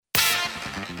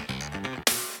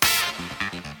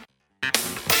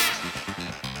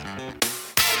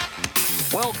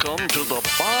Welcome to the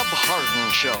Bob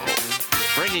Harden Show,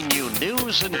 bringing you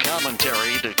news and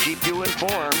commentary to keep you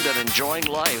informed and enjoying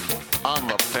life on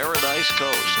the Paradise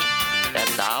Coast.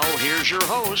 And now, here's your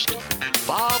host,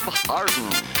 Bob Harden.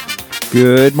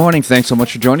 Good morning. Thanks so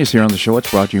much for joining us here on the show.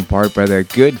 It's brought to you in part by the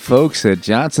good folks at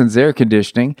Johnson's Air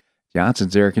Conditioning.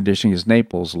 Johnson's Air Conditioning is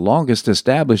Naples' longest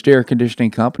established air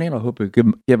conditioning company, and I hope you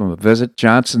give them a visit,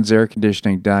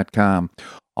 johnsonsairconditioning.com.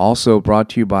 Also brought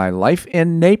to you by Life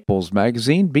in Naples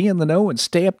magazine. Be in the know and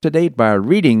stay up to date by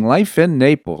reading Life in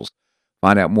Naples.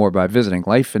 Find out more by visiting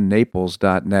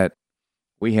lifeinnaples.net.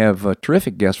 We have a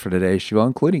terrific guest for today's show,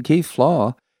 including Keith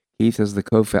Flaw. Keith is the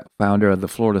co-founder of the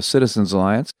Florida Citizens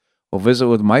Alliance. We'll visit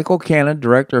with Michael Cannon,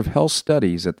 Director of Health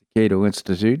Studies at the Cato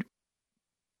Institute.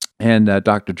 And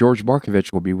Dr. George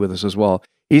Markovich will be with us as well.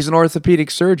 He's an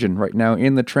orthopedic surgeon right now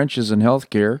in the trenches in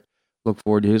healthcare. Look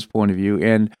forward to his point of view.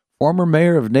 And former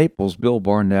mayor of Naples, Bill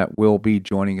Barnett, will be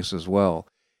joining us as well.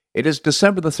 It is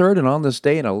December the 3rd, and on this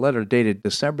day, in a letter dated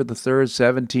December the 3rd,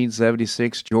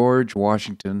 1776, George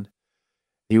Washington,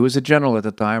 he was a general at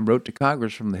the time, wrote to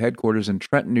Congress from the headquarters in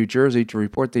Trenton, New Jersey, to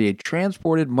report that he had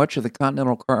transported much of the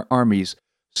Continental Army's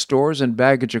stores and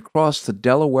baggage across the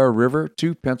Delaware River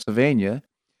to Pennsylvania.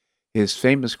 His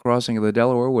famous crossing of the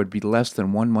Delaware would be less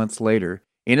than 1 month later.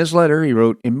 In his letter, he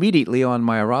wrote, "Immediately on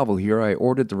my arrival here, I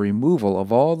ordered the removal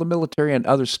of all the military and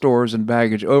other stores and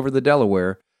baggage over the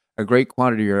Delaware. A great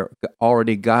quantity are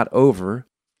already got over,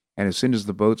 and as soon as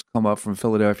the boats come up from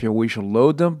Philadelphia, we shall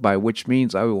load them, by which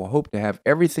means I will hope to have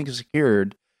everything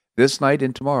secured this night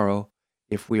and tomorrow,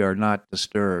 if we are not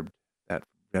disturbed." That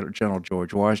General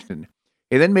George Washington.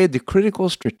 He then made the critical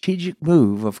strategic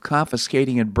move of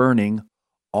confiscating and burning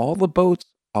all the boats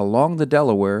along the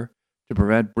Delaware to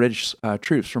prevent British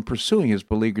troops from pursuing his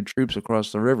beleaguered troops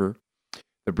across the river.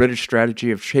 The British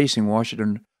strategy of chasing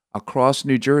Washington across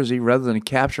New Jersey rather than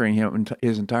capturing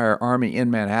his entire army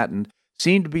in Manhattan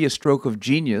seemed to be a stroke of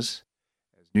genius,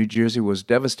 as New Jersey was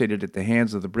devastated at the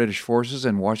hands of the British forces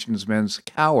and Washington's men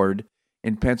cowered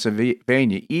in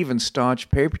Pennsylvania. Even staunch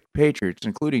patriots,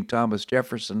 including Thomas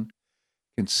Jefferson,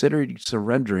 considered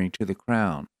surrendering to the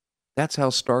crown. That's how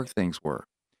stark things were.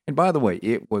 And by the way,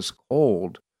 it was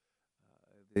cold.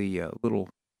 The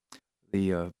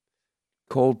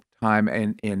cold time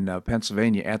in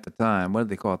Pennsylvania at the time. What did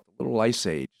they call it? The Little Ice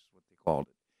Age is what they called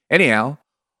it. Anyhow,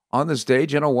 on this day,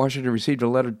 General Washington received a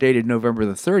letter dated November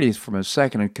the 30th from his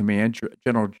second-in-command,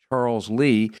 General Charles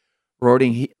Lee,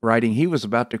 writing he was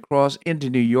about to cross into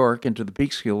New York, into the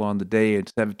Peekskill on the day in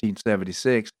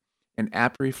 1776. And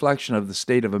after reflection of the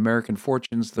state of American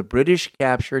fortunes, the British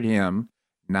captured him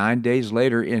 9 days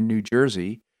later in New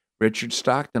Jersey. Richard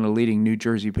Stockton, a leading New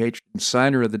Jersey patriot and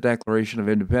signer of the Declaration of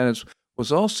Independence,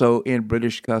 was also in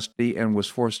British custody and was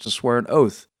forced to swear an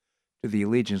oath to the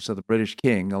allegiance of the British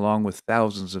king, along with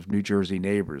thousands of New Jersey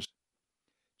neighbors.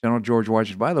 General George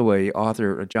Washington, by the way,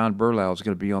 author John Berlau is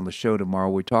going to be on the show tomorrow.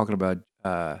 We're talking about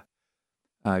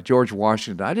George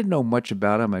Washington. I didn't know much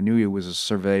about him. I knew he was a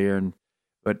surveyor,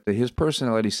 but his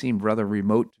personality seemed rather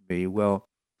remote to me. Well,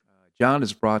 John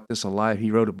has brought this alive.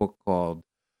 He wrote a book called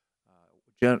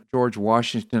George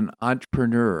Washington,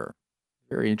 Entrepreneur.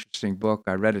 Very interesting book.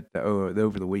 I read it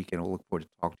over the weekend. I'll look forward to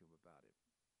talking to him about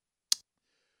it.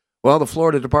 Well, the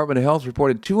Florida Department of Health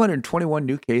reported 221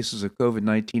 new cases of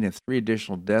COVID-19 and 3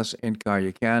 additional deaths in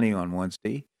Collier County on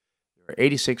Wednesday. There are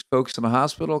 86 folks in the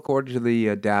hospital, according to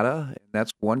the data, and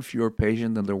that's one fewer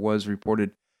patient than there was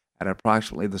reported at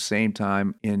approximately the same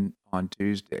time on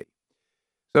Tuesday.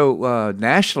 So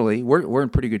nationally, we're in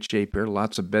pretty good shape here.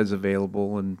 Lots of beds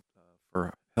available and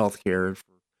for healthcare, for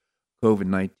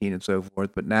COVID-19 and so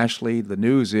forth. But nationally, the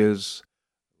news is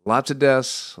lots of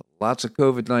deaths, lots of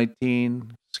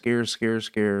COVID-19, scare.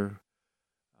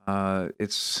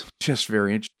 It's just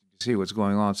very interesting to see what's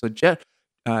going on. So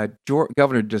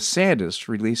Governor DeSantis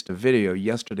released a video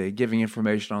yesterday giving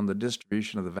information on the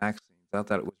distribution of the vaccines. I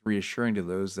thought it was reassuring to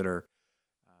those that are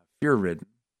fear-ridden.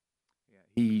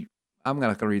 I'm not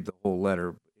going to read the whole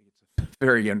letter. It's a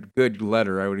very good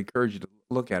letter. I would encourage you to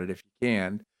look at it if you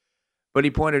can. But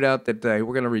he pointed out that we're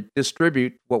going to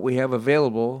redistribute what we have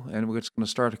available, and it's going to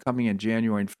start coming in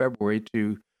January and February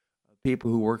to people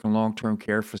who work in long-term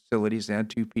care facilities and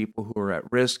to people who are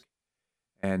at risk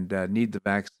and need the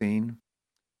vaccine.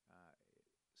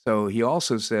 So he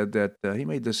also said that he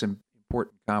made this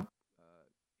important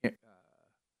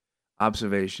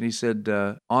observation. He said,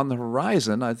 on the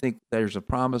horizon, I think there's a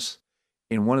promise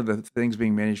in one of the things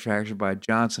being manufactured by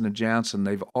Johnson & Johnson.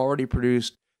 They've already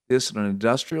produced this on an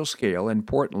industrial scale.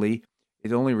 Importantly,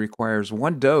 it only requires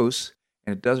one dose,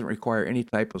 and it doesn't require any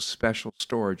type of special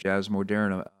storage as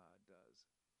Moderna does.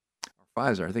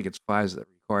 Pfizer. I think it's Pfizer that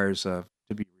requires to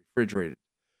be refrigerated.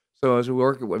 So as we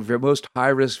work with the most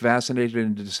high-risk vaccinated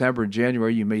in December and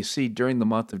January, you may see during the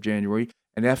month of January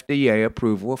an FDA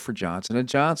approval for Johnson &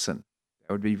 Johnson.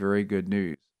 That would be very good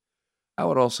news. I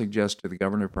would also suggest to the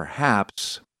governor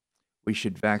perhaps we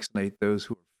should vaccinate those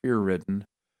who are fear-ridden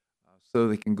so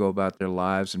they can go about their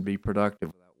lives and be productive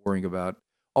without worrying about.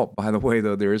 Oh, by the way,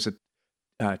 though, there is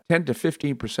a 10 to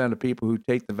 15% of people who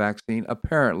take the vaccine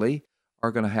apparently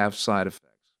are going to have side effects.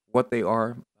 What they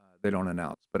are, they don't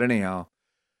announce. But anyhow,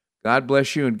 God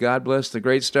bless you and God bless the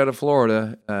great state of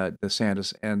Florida.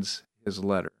 DeSantis ends his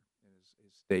letter,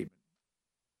 his statement.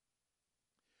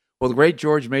 Well, the great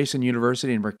George Mason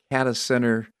University and Mercatus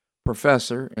Center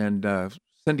professor and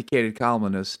syndicated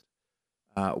columnist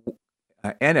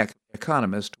and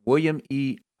economist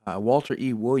Walter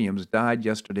E. Williams died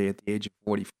yesterday at the age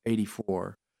of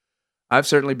 84. I've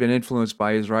certainly been influenced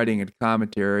by his writing and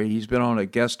commentary. He's been a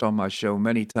guest on my show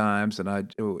many times,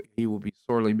 and he will be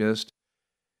sorely missed.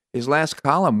 His last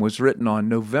column was written on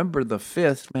November the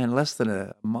 5th, less than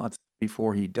a month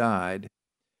before he died.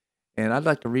 And I'd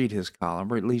like to read his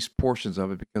column, or at least portions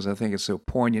of it, because I think it's so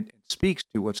poignant and speaks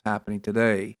to what's happening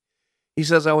today. He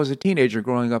says, I was a teenager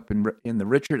growing up in the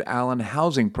Richard Allen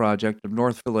Housing Project of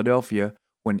North Philadelphia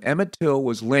when Emmett Till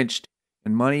was lynched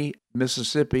in Money,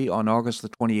 Mississippi on August the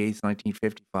 28th,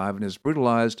 1955, and his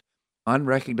brutalized,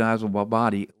 unrecognizable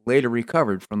body later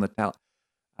recovered from the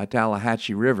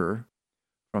Tallahatchie River.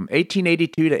 From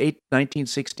 1882 to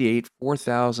 1968,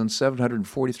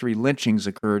 4,743 lynchings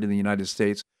occurred in the United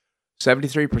States.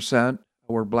 73%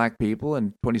 were black people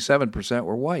and 27%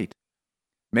 were white.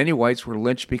 Many whites were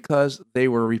lynched because they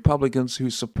were Republicans who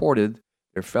supported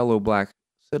their fellow black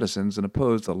citizens and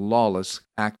opposed the lawless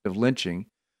act of lynching.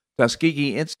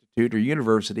 Tuskegee Institute or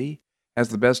University has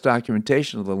the best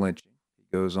documentation of the lynching.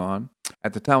 He goes on,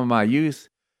 at the time of my youth,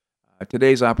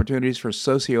 today's opportunities for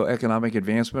socioeconomic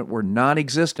advancement were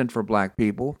non-existent for black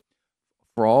people.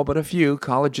 For all but a few,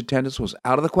 college attendance was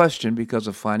out of the question because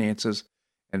of finances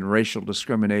and racial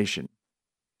discrimination.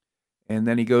 And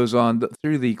then he goes on,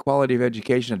 through the quality of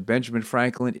education at Benjamin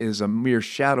Franklin is a mere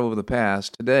shadow of the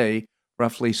past. Today,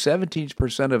 roughly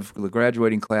 17% of the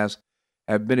graduating class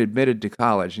have been admitted to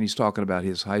college, and he's talking about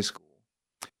his high school.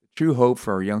 The true hope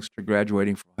for a youngster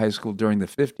graduating from high school during the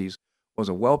 50s was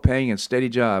a well-paying and steady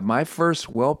job. My first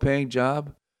well-paying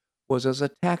job was as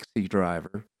a taxi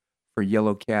driver for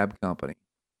Yellow Cab Company.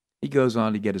 He goes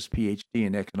on to get his PhD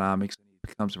in economics, and he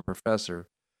becomes a professor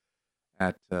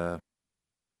at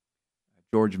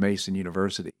George Mason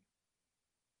University.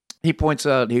 He points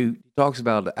out, he talks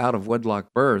about out-of-wedlock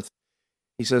birth.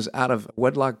 He says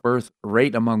out-of-wedlock birth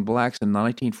rate among blacks in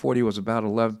 1940 was about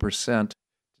 11%.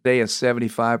 Today it's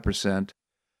 75%.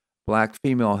 Black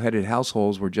female-headed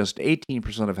households were just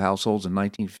 18% of households in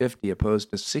 1950, opposed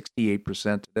to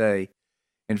 68% today.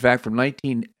 In fact, from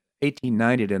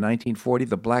 1890 to 1940,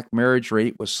 the black marriage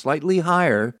rate was slightly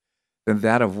higher than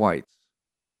that of whites.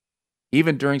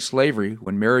 Even during slavery,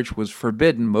 when marriage was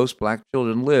forbidden, most black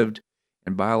children lived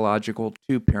in biological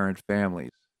two-parent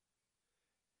families.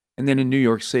 And then in New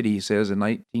York City, he says, in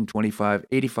 1925,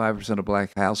 85% of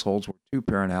black households were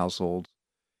two-parent households.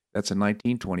 That's in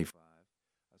 1925.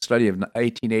 A study of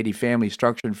 1880 family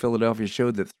structure in Philadelphia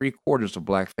showed that 3/4 of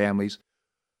black families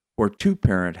were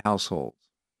two-parent households.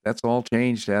 That's all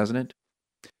changed, hasn't it?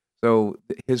 So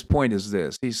his point is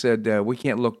this. He said, we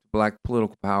can't look to black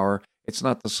political power. It's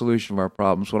not the solution of our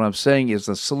problems. What I'm saying is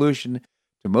the solution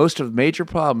to most of the major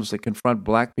problems that confront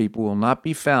black people will not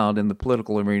be found in the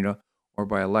political arena or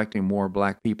by electing more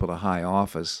black people to high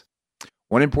office.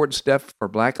 One important step for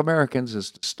black Americans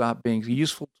is to stop being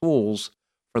useful tools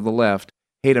for the left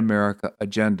hate America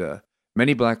agenda.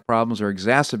 Many black problems are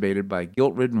exacerbated by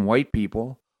guilt-ridden white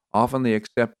people. Often they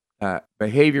accept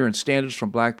behavior and standards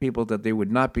from black people that they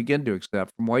would not begin to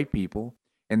accept from white people.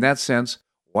 In that sense,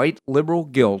 white liberal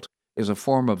guilt is a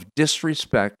form of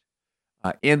disrespect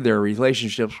in their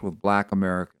relationships with black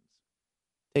Americans.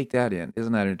 Take that in.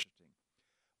 Isn't that interesting?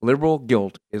 Liberal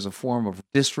guilt is a form of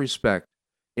disrespect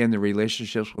in their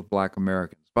relationships with black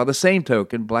Americans. By the same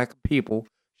token, black people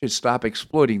should stop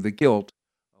exploiting the guilt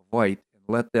of white and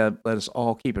let us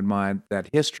all keep in mind that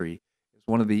history is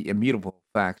one of the immutable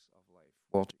facts of life.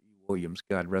 Walter E. Williams,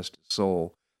 God rest his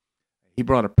soul. He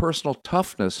brought a personal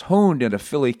toughness honed in a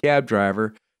Philly cab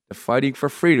driver to fighting for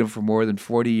freedom for more than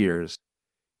 40 years.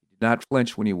 He did not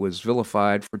flinch when he was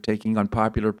vilified for taking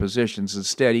unpopular positions.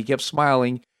 Instead, he kept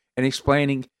smiling and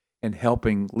explaining and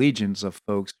helping legions of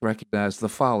folks recognize the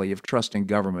folly of trusting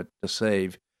government to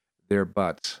save their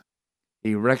butts.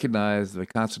 He recognized the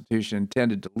Constitution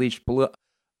intended to leash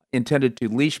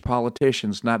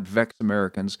politicians, not vex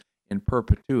Americans, in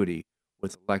perpetuity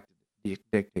with elected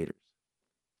dictators.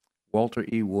 Walter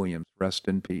E. Williams, rest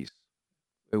in peace.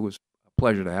 It was a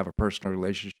pleasure to have a personal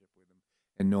relationship with him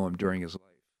and know him during his life.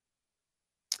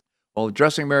 While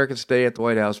addressing Americans today at the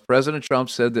White House, President Trump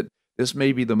said that this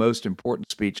may be the most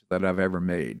important speech that I've ever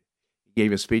made. He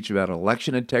gave a speech about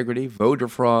election integrity, voter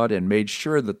fraud, and made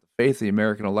sure that the faith of the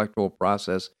American electoral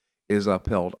process is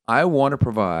upheld. I want to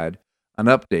provide an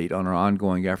update on our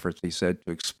ongoing efforts, he said,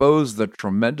 to expose the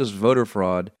tremendous voter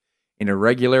fraud and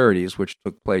irregularities which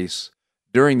took place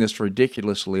during this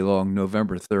ridiculously long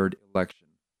November 3rd election.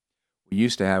 We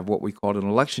used to have what we called an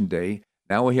election day.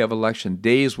 Now we have election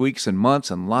days, weeks, and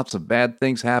months, and lots of bad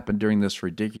things happen during this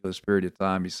ridiculous period of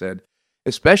time, he said,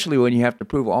 especially when you have to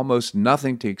prove almost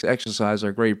nothing to exercise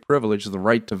our great privilege, the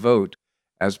right to vote.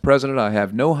 As president, I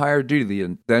have no higher duty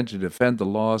than to defend the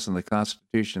laws and the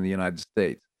Constitution of the United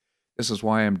States. This is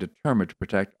why I am determined to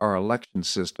protect our election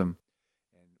system,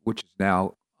 which is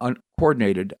now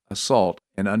uncoordinated assault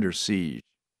and under siege.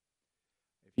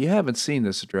 If you haven't seen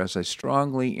this address, I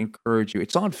strongly encourage you.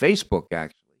 It's on Facebook,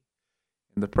 actually.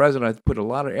 And the president, I put a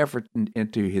lot of effort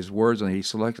into his words, and he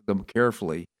selected them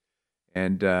carefully.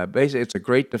 And basically, it's a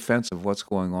great defense of what's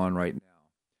going on right now.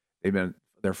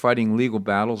 They're fighting legal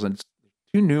battles, and it's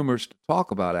too numerous to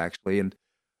talk about, actually. And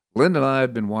Linda and I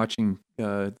have been watching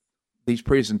these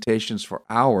presentations for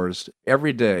hours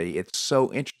every day. It's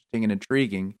so interesting and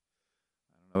intriguing.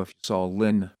 I don't know if you saw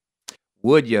Lynn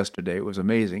Wood yesterday. It was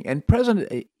amazing. And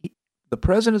the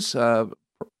president's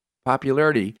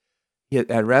popularity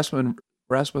at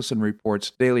Rasmussen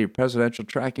Reports daily presidential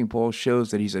tracking poll shows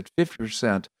that he's at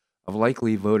 50% of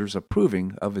likely voters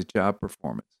approving of his job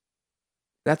performance.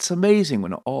 That's amazing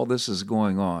when all this is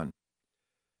going on.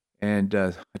 And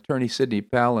Attorney Sidney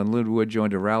Powell and Lynn Wood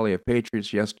joined a rally of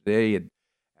patriots yesterday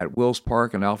at Wills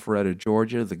Park in Alpharetta,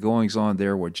 Georgia. The goings-on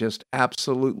there were just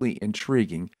absolutely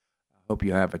intriguing. I hope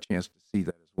you have a chance to see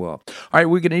that as well. All right,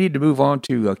 we're going to need to move on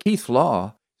to Keith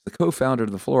Law, the co-founder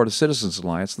of the Florida Citizens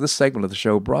Alliance. This segment of the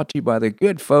show brought to you by the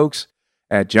good folks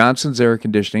at Johnson's Air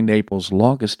Conditioning, Naples'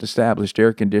 longest established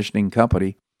air conditioning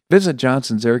company. Visit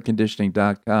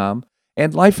johnsonsairconditioning.com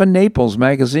and Life in Naples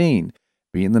magazine.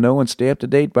 Be in the know and stay up to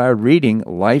date by reading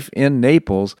Life in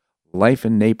Naples.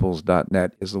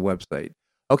 Lifeinnaples.net is the website.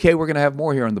 Okay, we're going to have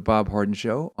more here on The Bob Harden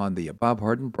Show on the Bob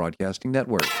Harden Broadcasting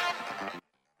Network.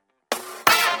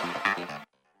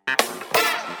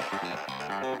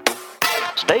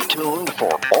 Stay tuned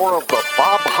for more of The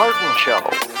Bob Harden Show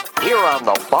here on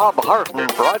the Bob Harden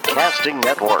Broadcasting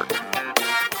Network.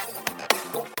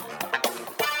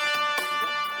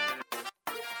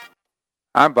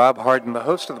 I'm Bob Harden, the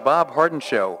host of The Bob Harden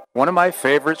Show. One of my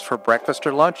favorites for breakfast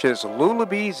or lunch is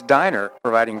Lulabee's Diner,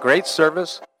 providing great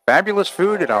service, fabulous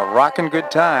food, and a rockin' good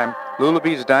time.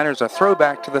 Lulabee's Diner is a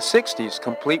throwback to the 60s,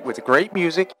 complete with great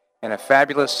music and a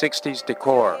fabulous 60s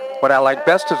decor. What I like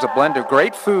best is a blend of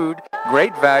great food,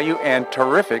 great value, and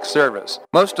terrific service.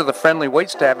 Most of the friendly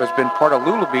waitstaff has been part of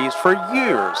Lulabee's for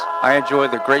years. I enjoy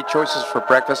the great choices for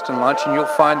breakfast and lunch, and you'll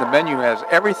find the menu has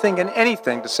everything and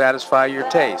anything to satisfy your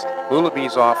taste.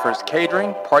 Lulabee's offers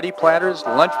catering, party platters,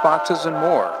 lunch boxes, and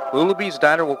more. Lulabee's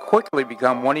Diner will quickly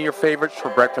become one of your favorites for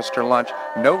breakfast or lunch.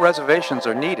 No reservations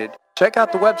are needed. Check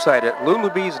out the website at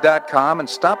lulabees.com and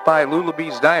stop by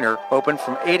Lulabee's Diner, open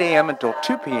from 8 a.m. until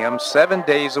 2 p.m. 7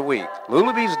 days a week.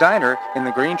 Lulabee's Diner in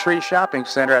the Green Tree Shopping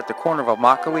Center at the corner of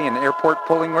Immokalee and Airport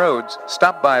Pulling Roads.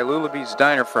 Stop by Lulabee's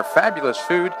Diner for fabulous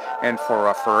food and for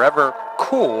a forever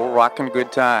cool rockin'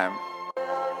 good time.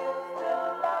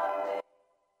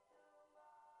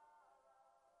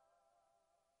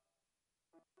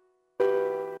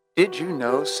 Did you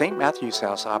know St. Matthew's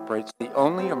House operates the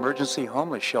only emergency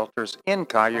homeless shelters in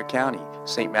Collier County?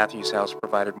 St. Matthew's House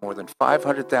provided more than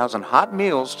 500,000 hot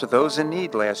meals to those in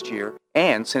need last year,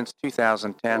 and since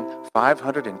 2010,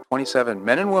 527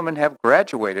 men and women have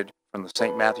graduated from the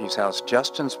St. Matthew's House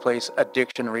Justin's Place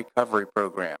Addiction Recovery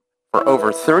Program. For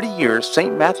over 30 years,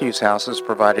 St. Matthew's House has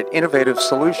provided innovative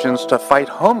solutions to fight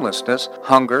homelessness,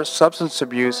 hunger, substance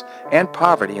abuse, and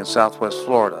poverty in Southwest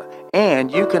Florida.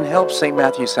 And you can help St.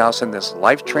 Matthew's House in this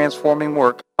life-transforming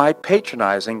work by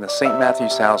patronizing the St.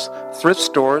 Matthew's House thrift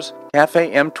stores, Cafe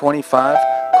M25,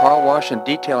 car wash and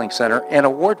detailing center, and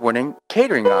award-winning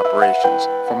catering operations.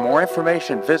 For more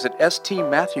information, visit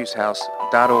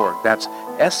stmatthewshouse.org. That's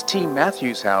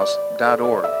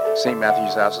stmatthewshouse.org. St.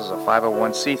 Matthew's House is a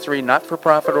 501c3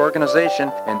 not-for-profit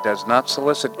organization and does not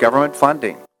solicit government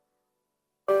funding.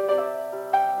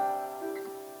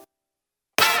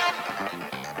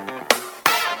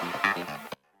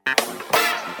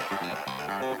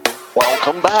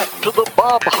 Welcome back to the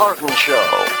Bob Harden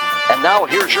Show. And now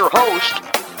here's your host,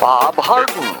 Bob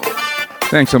Harden.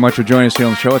 Thanks so much for joining us here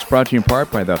on the show. It's brought to you in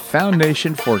part by the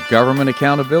Foundation for Government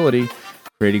Accountability,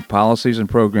 creating policies and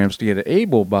programs to get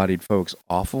able-bodied folks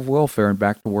off of welfare and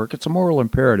back to work. It's a moral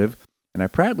imperative, and I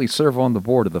proudly serve on the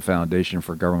board of the Foundation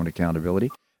for Government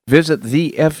Accountability. Visit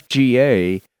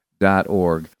thefga.org.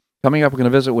 Coming up, we're going to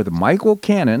visit with Michael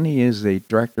Cannon. He is the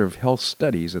Director of Health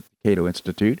Studies at the Cato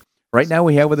Institute. Right now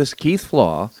we have with us Keith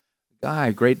Flaugh, a guy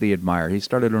I greatly admire. He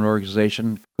started an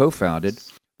organization, co-founded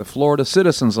the Florida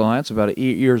Citizens Alliance about 8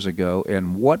 years ago,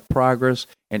 and what progress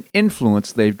and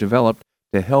influence they've developed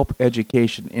to help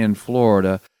education in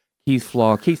Florida. Keith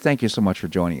Flaugh. Keith, thank you so much for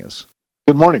joining us.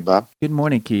 Good morning, Bob. Good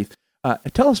morning, Keith.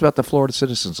 Tell us about the Florida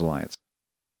Citizens Alliance.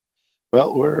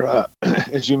 Well, we're,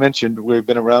 as you mentioned, we've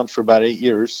been around for about 8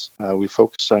 years. We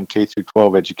focus on K through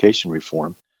 12 education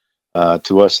reform.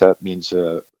 To us, that means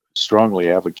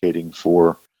strongly advocating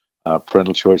for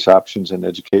parental choice options in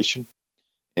education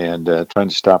and trying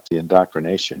to stop the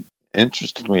indoctrination.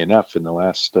 Interestingly enough, in the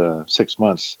last 6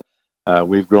 months,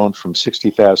 we've grown from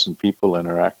 60,000 people in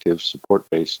our active support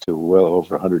base to well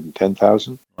over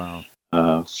 110,000. Wow.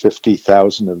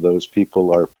 50,000 of those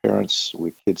people are parents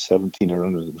with kids 17 or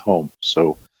under at home.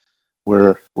 So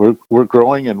we're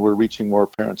growing, and we're reaching more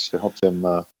parents to help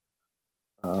them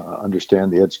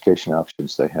understand the education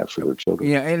options they have for their children.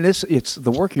 Yeah, and it's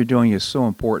the work you're doing is so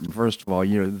important. First of all,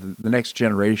 the next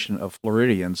generation of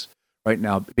Floridians right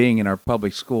now being in our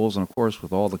public schools, and of course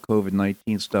with all the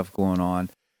COVID-19 stuff going on,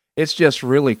 it's just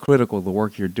really critical, the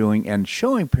work you're doing and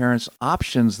showing parents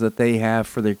options that they have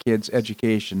for their kids'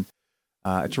 education.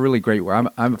 It's really great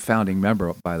work. I'm a founding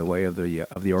member, by the way, of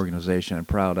the organization. I'm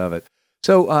proud of it.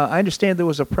 So I understand there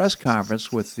was a press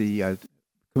conference with the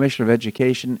Commissioner of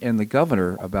Education and the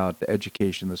governor about the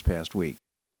education this past week.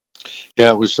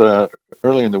 Yeah, it was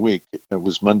early in the week. It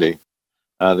was Monday.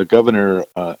 The governor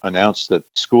announced that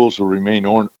schools will remain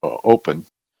open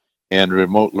and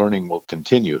remote learning will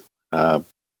continue. And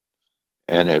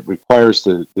it requires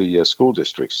the school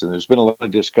districts. And there's been a lot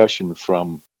of discussion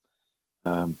from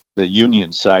the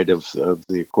union side of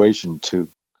the equation to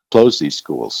close these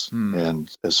schools. And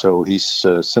so he's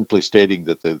simply stating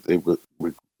that they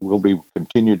will be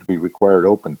continued to be required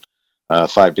open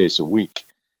 5 days a week.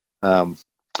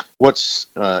 What's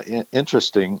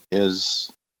interesting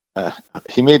is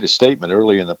he made a statement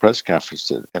early in the press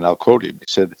conference, and I'll quote him. He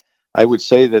said, "I would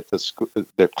say that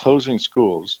that closing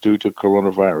schools due to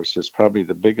coronavirus is probably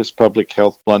the biggest public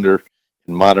health blunder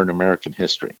in modern American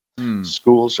history.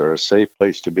 Schools are a safe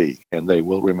place to be, and they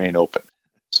will remain open."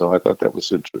 So I thought that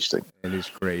was interesting. It is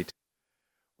great.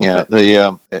 Yeah,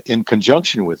 in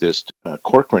conjunction with this,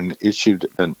 Corcoran issued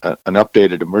an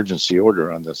updated emergency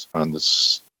order on this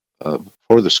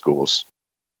for the schools,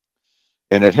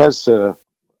 and it has a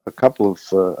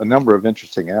number of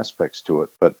interesting aspects to it.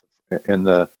 But in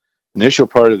the initial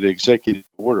part of the executive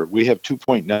order, we have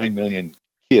 2.9 million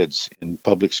kids in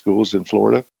public schools in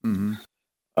Florida, and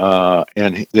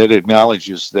that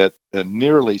acknowledges that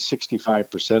nearly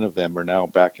 65% of them are now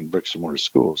back in bricks and mortar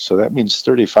schools. So that means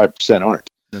 35% aren't.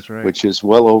 That's right. Which is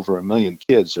well over 1 million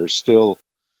kids are still,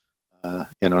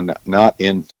 not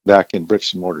back in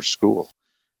bricks and mortar school.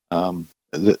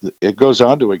 It goes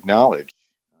on to acknowledge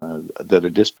that a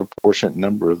disproportionate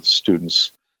number of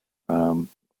students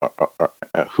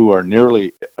who are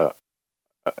nearly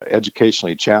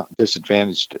educationally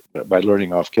disadvantaged by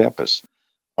learning off campus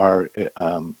are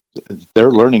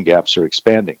their learning gaps are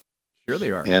expanding. Sure,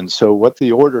 they are. And so, what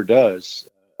the order does.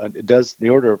 The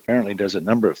order apparently does a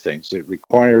number of things. It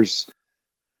requires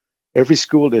every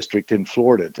school district in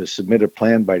Florida to submit a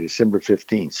plan by December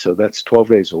 15th. So that's 12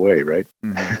 days away, right?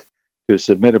 To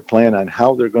submit a plan on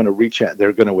how they're going to reach out.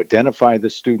 They're going to identify the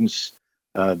students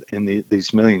in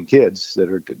these million kids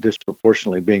that are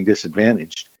disproportionately being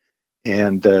disadvantaged,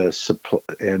 and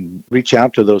reach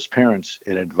out to those parents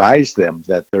and advise them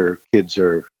that their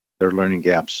learning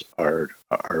gaps are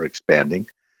expanding,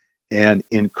 and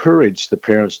encourage the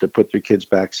parents to put their kids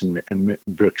back in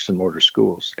bricks and mortar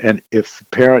schools. And if the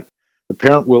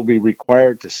parent will be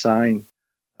required to sign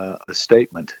a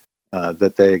statement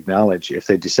that they acknowledge. If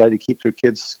they decide to keep their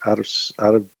kids out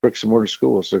of bricks and mortar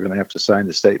schools, they're going to have to sign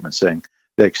the statement saying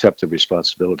they accept the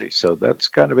responsibility. So that's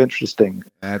kind of interesting.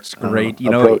 That's great.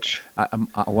 Approach.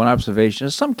 One observation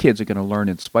is some kids are going to learn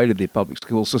in spite of the public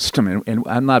school system, and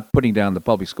I'm not putting down the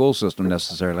public school system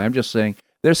necessarily. I'm just saying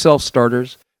they're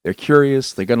self-starters. They're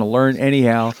curious. They're going to learn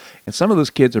anyhow. And some of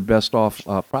those kids are best off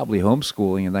probably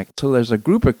homeschooling. And so there's a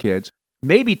group of kids,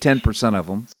 maybe 10% of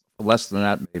them, less than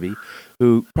that maybe,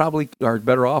 who probably are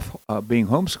better off being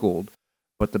homeschooled.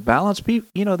 But the balance,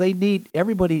 they need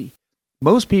everybody.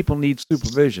 most people need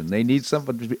supervision. They need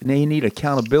somebody. They need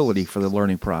accountability for the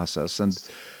learning process, and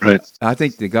Right. I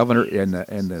think the governor and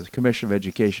the Commission of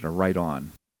Education are right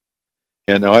on.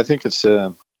 Yeah, no, I think it's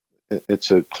a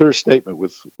clear statement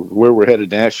with where we're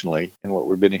headed nationally and what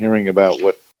we've been hearing about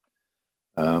what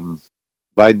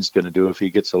Biden's going to do if he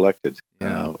gets elected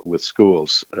with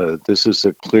schools. This is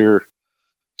a clear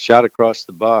shot across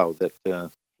the bow that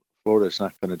Florida's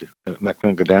not going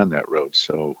to go down that road.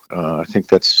 So I think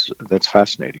that's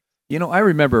fascinating. You know, I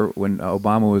remember when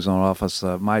Obama was in office,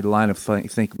 my line of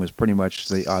thinking was pretty much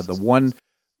the one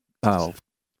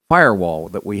firewall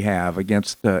that we have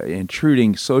against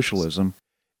intruding socialism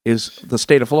is the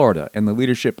state of Florida and the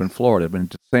leadership in Florida.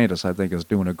 And DeSantis, I think, is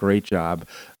doing a great job.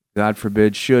 God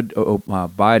forbid, should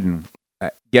Biden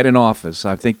get in office,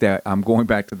 I think that I'm going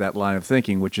back to that line of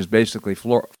thinking, which is basically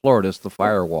Florida's the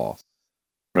firewall.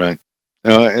 Right.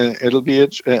 And it'll be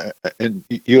and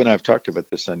you and I have talked about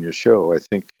this on your show. I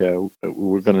think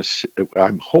we're going to.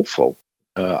 I'm hopeful,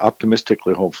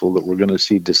 optimistically hopeful, that we're going to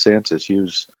see DeSantis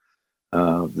use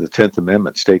the 10th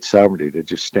Amendment, state sovereignty, to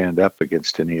just stand up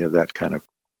against any of that kind of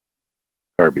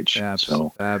garbage.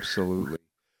 Absolutely.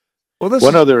 Well, this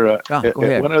one other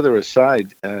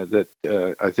aside that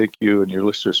I think you and your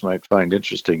listeners might find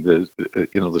interesting.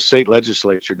 The state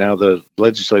legislature, now the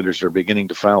legislators are beginning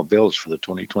to file bills for the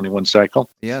 2021 cycle.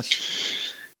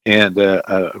 Yes. And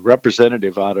a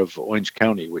representative out of Orange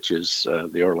County, which is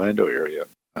the Orlando area,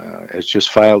 has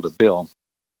just filed a bill,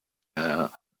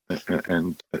 and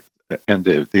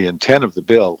the intent of the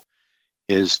bill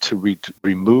is to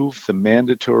remove the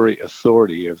mandatory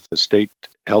authority of the state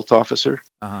health officer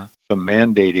from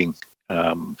mandating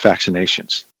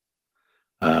vaccinations.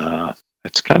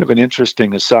 It's kind of an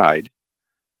interesting aside.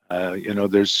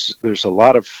 There's a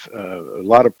lot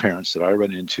of parents that I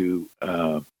run into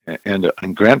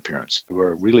and grandparents who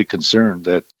are really concerned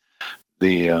that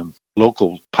the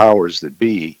local powers that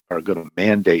be are going to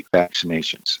mandate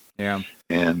vaccinations. Yeah,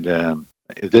 and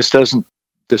this doesn't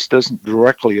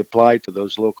directly apply to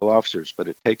those local officers,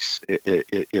 but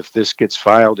if this gets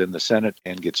filed in the Senate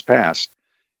and gets passed,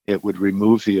 it would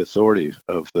remove the authority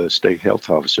of the state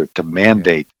health officer to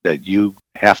mandate that you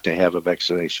have to have a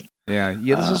vaccination. Yeah,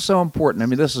 this is so important. I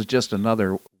mean, this is just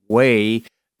another way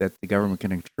that the government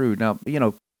can intrude. Now,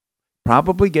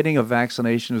 probably getting a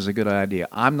vaccination is a good idea.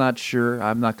 I'm not sure.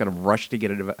 I'm not going to rush to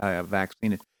get a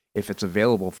vaccine if it's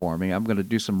available for me. I'm going to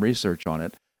do some research on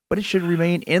it. But it should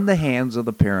remain in the hands of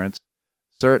the parents,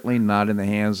 certainly not in the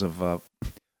hands of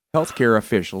healthcare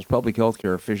officials. Public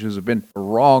healthcare officials have been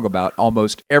wrong about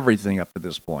almost everything up to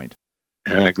this point.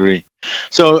 I agree.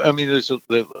 So, I mean, there's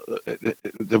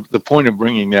the point of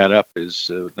bringing that up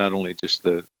is not only just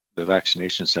the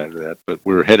vaccination side of that, but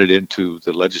we're headed into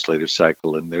the legislative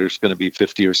cycle, and there's going to be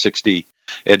 50 or 60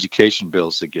 education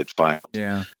bills that get filed.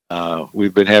 Yeah.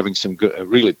 We've been having some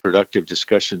really productive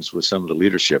discussions with some of the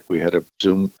leadership. We had a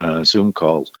Zoom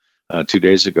call 2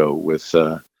 days ago with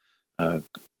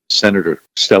Senator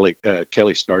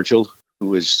Kelly Stargel,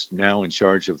 who is now in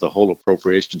charge of the whole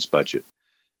appropriations budget.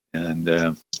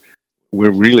 And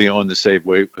we're really on the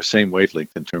same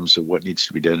wavelength in terms of what needs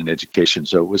to be done in education.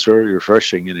 So it was very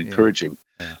refreshing and encouraging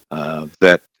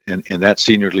that in that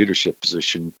senior leadership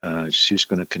position, she's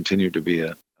going to continue to be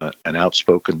an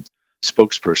outspoken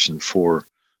spokesperson for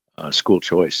school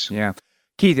choice. Yeah.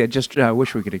 Keith, I just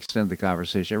wish we could extend the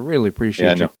conversation. I really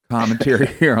appreciate your commentary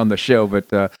here on the show,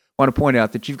 but I want to point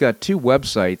out that you've got two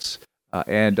websites,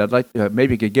 and I'd like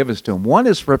maybe you could give us to them. One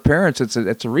is for parents.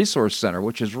 It's a resource center,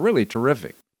 which is really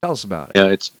terrific. Tell us about it. Yeah,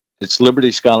 it's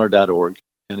libertyscholar.org,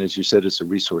 and as you said, it's a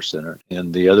resource center.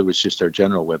 And the other was just our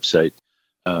general website,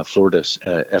 Florida's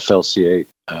FLCA,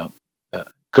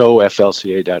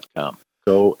 goflca.com.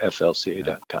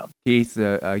 goflca.com. Keith,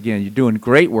 again, you're doing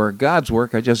great work, God's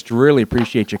work. I just really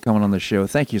appreciate you coming on the show.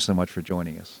 Thank you so much for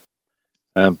joining us.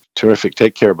 Terrific.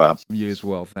 Take care, Bob. You as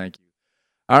well. Thank you.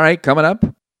 All right, coming up,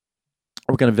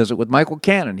 we're going to visit with Michael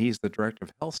Cannon. He's the Director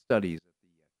of Health Studies at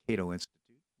the Cato Institute.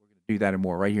 We're going to do that and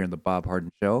more right here in the Bob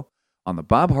Harden Show on the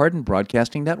Bob Harden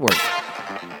Broadcasting Network.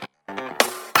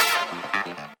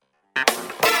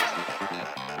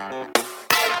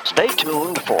 Stay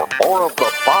tuned for more of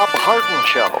the Bob Harden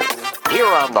Show here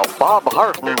on the Bob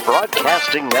Harden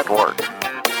Broadcasting Network.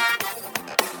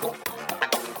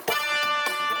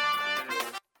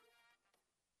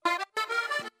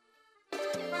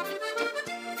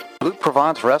 Blue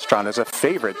Provence restaurant is a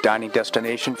favorite dining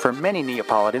destination for many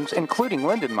Neapolitans, including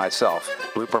Linda and myself.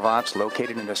 Blue Provence,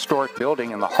 located in an historic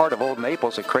building in the heart of Old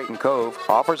Naples at Creighton Cove,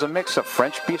 offers a mix of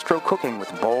French bistro cooking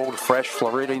with bold, fresh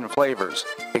Floridian flavors.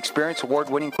 Experience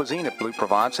award-winning cuisine at Blue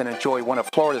Provence and enjoy one of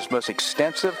Florida's most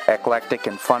extensive, eclectic,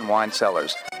 and fun wine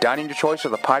cellars. Dining your choice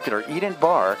of the popular Eat-In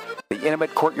Bar, the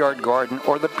intimate Courtyard Garden,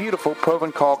 or the beautiful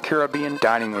Provencal Caribbean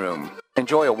Dining Room.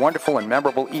 Enjoy a wonderful and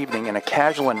memorable evening in a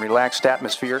casual and relaxed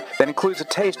atmosphere that includes a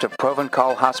taste of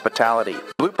Provencal hospitality.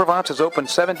 Blue Provence is open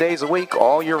 7 days a week,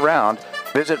 all year round.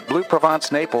 Visit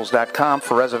BlueProvenceNaples.com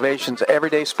for reservations,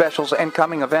 everyday specials, and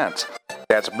coming events.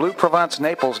 That's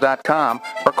BlueProvenceNaples.com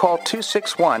or call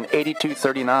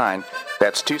 261-8239.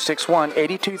 That's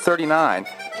 261-8239.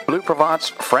 Blue Provence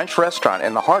French Restaurant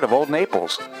in the heart of Old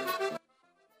Naples.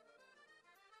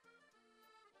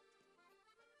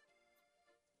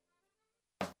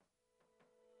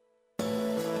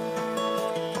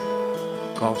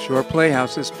 Gulf Shore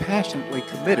Playhouse is passionately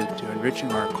committed to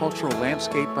enriching our cultural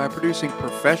landscape by producing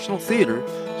professional theater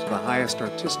to the highest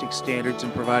artistic standards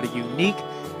and providing unique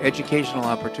educational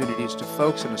opportunities to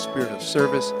folks in a spirit of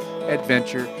service,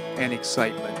 adventure, and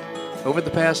excitement. Over the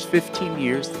past 15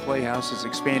 years, the Playhouse has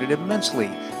expanded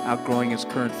immensely, outgrowing its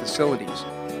current facilities.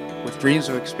 With dreams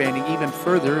of expanding even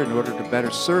further in order to better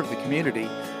serve the community,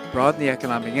 broaden the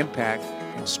economic impact,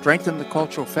 and strengthen the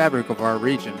cultural fabric of our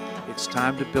region, it's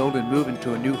time to build and move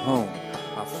into a new home.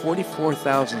 A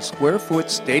 44,000 square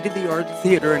foot state-of-the-art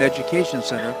theater and education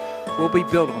center will be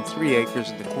built on 3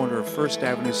 acres at the corner of First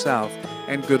Avenue South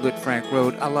and Goodlet Frank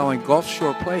Road, allowing Gulf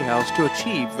Shore Playhouse to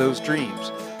achieve those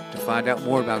dreams. To find out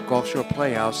more about Gulf Shore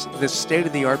Playhouse, this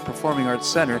state-of-the-art performing arts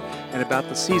center, and about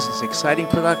the season's exciting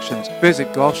productions,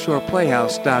 visit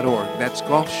GulfShorePlayhouse.org. That's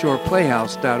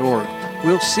GulfShorePlayhouse.org.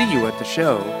 We'll see you at the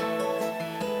show.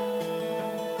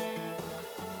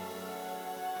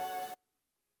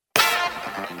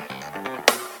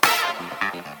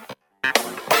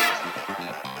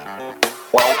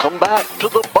 Welcome back to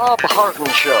the Bob Harden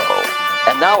Show.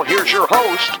 And now here's your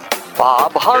host,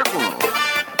 Bob Harden.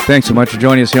 Thanks so much for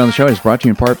joining us here on the show. It's brought to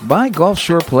you in part by Gulf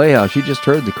Shore Playhouse. You just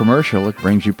heard the commercial. It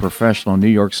brings you professional New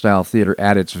York-style theater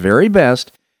at its very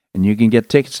best. And you can get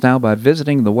tickets now by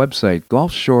visiting the website,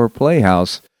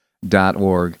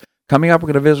 GulfShorePlayhouse.org. Coming up, we're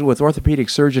going to visit with orthopedic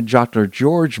surgeon Dr.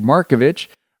 George Markovich.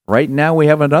 Right now, we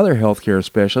have another healthcare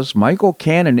specialist. Michael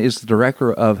Cannon is the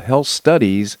Director of Health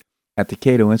Studies at the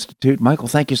Cato Institute. Michael,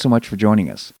 thank you so much for joining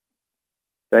us.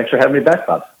 Thanks for having me back,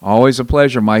 Bob. Always a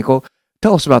pleasure, Michael.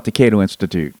 Tell us about the Cato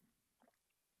Institute.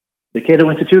 The Cato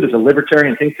Institute is a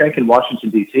libertarian think tank in Washington,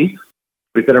 D.C.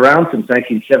 We've been around since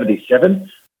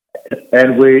 1977,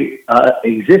 and we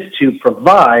exist to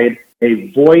provide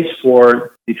a voice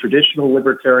for the traditional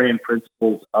libertarian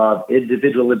principles of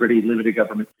individual liberty, limited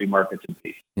government, free markets, and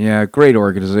peace. Yeah, great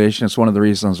organization. It's one of the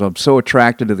reasons I'm so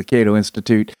attracted to the Cato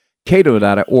Institute.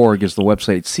 Cato.org is the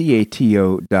website,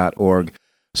 cato.org.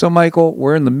 So, Michael,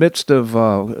 we're in the midst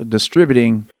of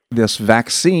distributing this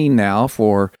vaccine now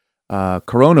for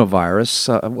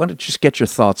coronavirus. I want to just get your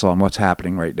thoughts on what's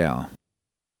happening right now.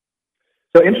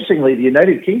 So, interestingly, the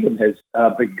United Kingdom has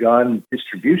begun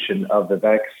distribution of the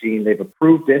vaccine. They've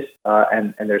approved it,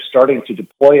 and they're starting to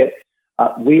deploy it.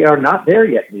 We are not there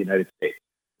yet in the United States.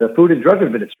 The Food and Drug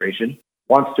Administration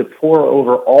wants to pour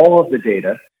over all of the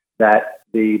data that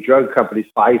the drug companies,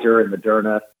 Pfizer and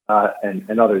Moderna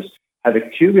and others, have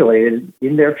accumulated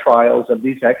in their trials of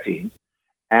these vaccines,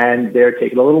 and they're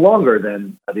taking a little longer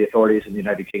than the authorities in the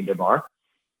United Kingdom are.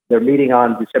 They're meeting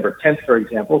on December 10th, for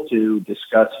example, to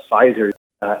discuss Pfizer,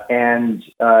 and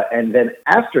then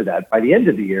after that, by the end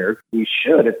of the year, we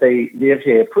should, if the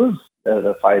FDA approves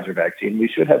the Pfizer vaccine, we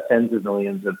should have tens of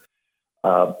millions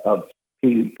of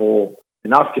people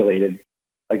inoculated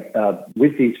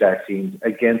with these vaccines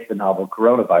against the novel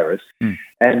coronavirus.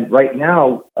 And right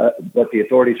now, what the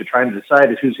authorities are trying to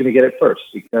decide is who's going to get it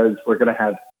first, because we're going to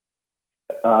have,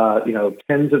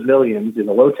 tens of millions, in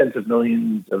the low tens of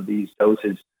millions of these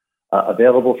doses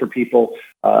available for people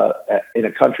in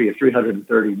a country of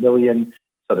 330 million.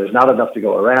 So there's not enough to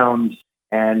go around.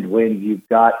 And when you've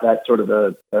got that sort of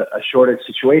a shortage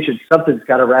situation, something's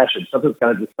got to ration. Something's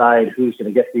got to decide who's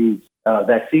going to get these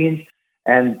vaccines.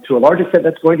 And to a large extent,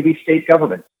 that's going to be state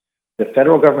government. The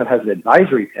federal government has an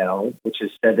advisory panel, which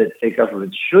has said that state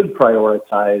governments should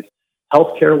prioritize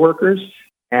healthcare workers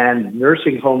and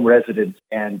nursing home residents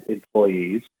and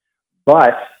employees.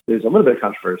 But there's a little bit of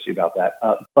controversy about that.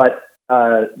 But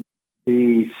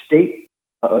the state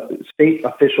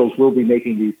officials will be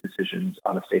making these decisions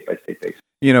on a state-by-state basis.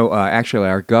 Actually,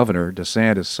 our governor,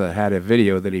 DeSantis, had a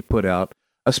video that he put out,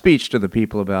 a speech to the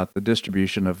people about the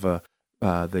distribution of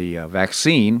the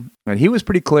vaccine, and he was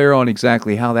pretty clear on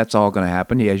exactly how that's all going to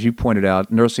happen. As you pointed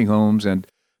out, nursing homes and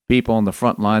people on the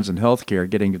front lines in healthcare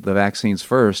getting the vaccines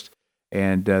first,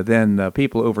 and then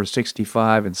people over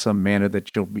 65 in some manner that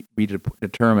shall be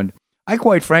determined. I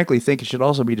quite frankly think it should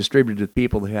also be distributed to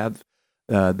people who have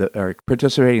are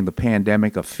participating in the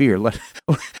pandemic of fear.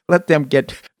 Let them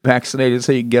get vaccinated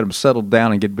so you can get them settled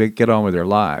down and get on with their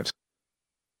lives.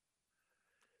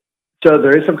 So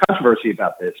there is some controversy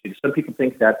about this. Some people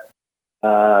think that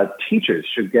teachers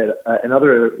should get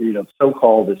another,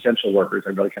 so-called essential workers.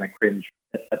 I really kind of cringe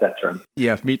at that term.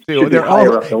 Yeah, me too.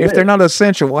 They're not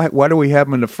essential, why do we have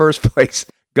them in the first place,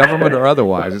 government or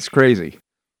otherwise? It's crazy.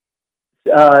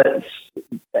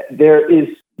 There is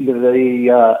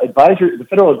the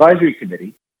Federal Advisory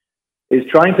Committee is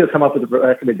trying to come up with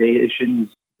recommendations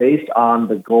based on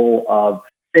the goal of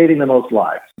saving the most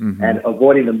lives and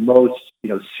avoiding the most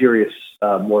serious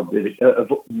morbidity,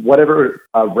 whatever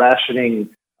rationing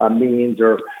means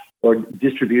or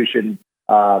distribution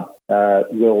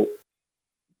will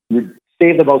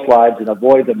save the most lives and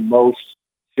avoid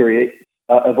serious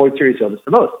illness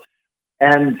the most.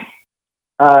 And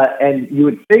you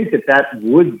would think that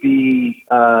would be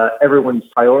everyone's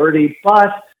priority,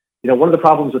 but one of the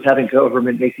problems with having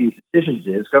government make these decisions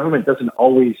is government doesn't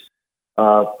always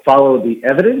follow the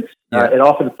evidence. Yeah. It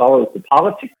often follows the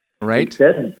politics. Right.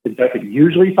 Instead, in fact, it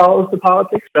usually follows the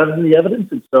politics rather than the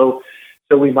evidence, and so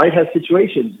we might have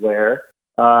situations where,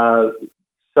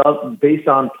 based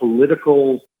on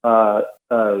political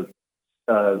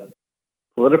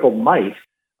might,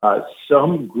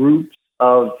 some groups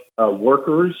of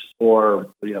workers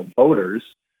or voters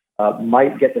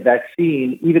might get the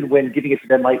vaccine, even when giving it to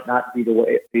them might not be the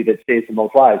way that saves the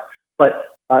most lives. But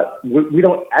we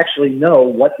don't actually know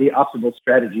what the optimal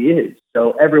strategy is.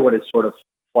 So everyone is sort of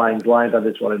flying blind on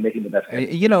this one and making the best.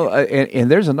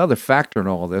 And there's another factor in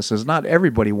all this is not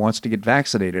everybody wants to get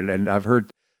vaccinated. And I've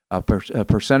heard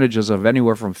percentages of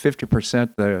anywhere from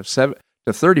 50% to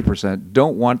 30%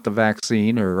 don't want the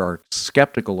vaccine or are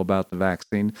skeptical about the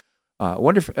vaccine. I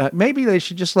wonder if maybe they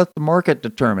should just let the market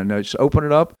determine. Just open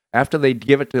it up after they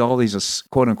give it to all these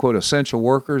quote-unquote essential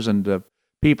workers and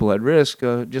people at risk.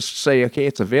 Just say, okay,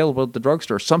 it's available at the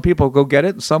drugstore. Some people go get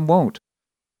it and some won't.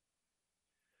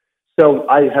 So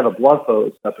I have a blog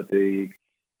post up at the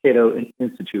Cato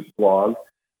Institute blog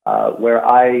where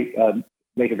I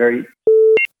make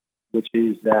which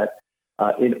is that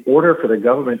in order for the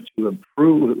government to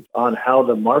improve on how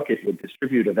the market would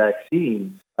distribute a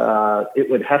vaccine, it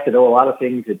would have to know a lot of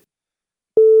things that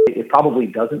it probably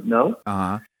doesn't know.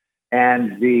 Uh-huh.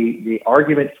 And the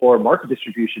argument for market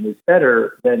distribution is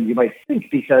better than you might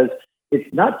think because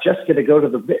it's not just going to go to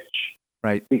the rich.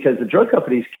 Right. Because the drug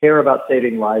companies care about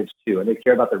saving lives too, and they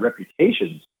care about their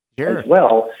reputations as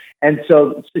well. And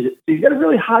so you got a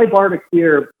really high bar to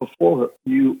clear before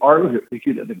you argue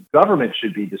that the government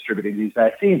should be distributing these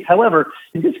vaccines. However,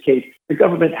 in this case, the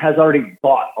government has already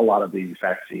bought a lot of these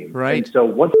vaccines. Right. And so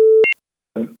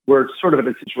we're sort of in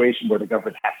a situation where the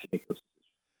government has to make those decisions.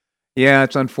 Yeah,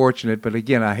 it's unfortunate. But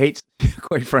again, I hate,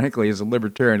 quite frankly, as a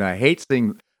libertarian, I hate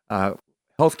seeing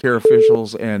healthcare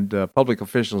officials and public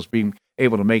officials being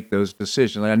able to make those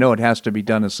decisions. I know it has to be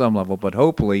done at some level, but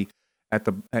hopefully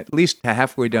at least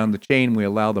halfway down the chain, we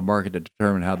allow the market to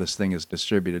determine how this thing is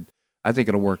distributed. I think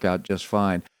it'll work out just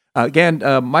fine. Again,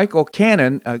 Michael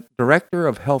Cannon, Director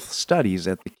of Health Studies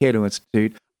at the Cato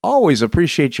Institute. Always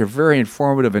appreciate your very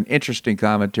informative and interesting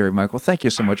commentary, Michael. Thank you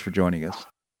so much for joining us.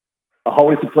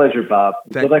 Always a pleasure, Bob.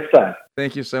 Until next time.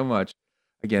 Thank you so much.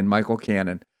 Again, Michael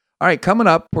Cannon. All right, coming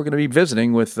up, we're going to be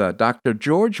visiting with Dr.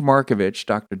 George Markovich.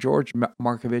 Dr. George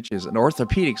Markovich is an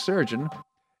orthopedic surgeon.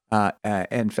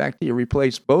 In fact, he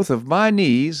replaced both of my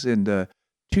knees in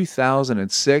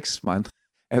 2006.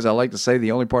 As I like to say,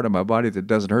 the only part of my body that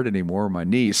doesn't hurt anymore are my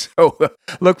knees. So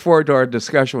look forward to our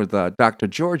discussion with Dr.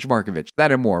 George Markovich.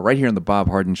 That and more right here on The Bob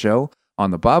Harden Show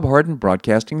on the Bob Harden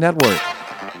Broadcasting Network.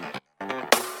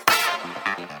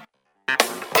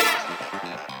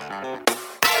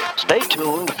 Stay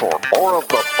tuned for more of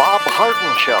The Bob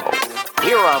Harden Show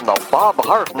here on the Bob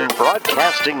Harden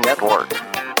Broadcasting Network.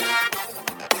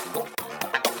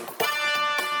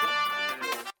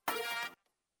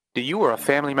 Do you or a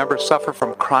family member suffer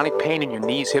from chronic pain in your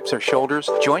knees, hips, or shoulders?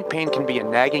 Joint pain can be a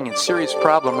nagging and serious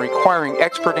problem requiring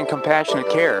expert and compassionate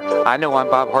care. I know I'm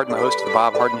Bob Harden, the host of The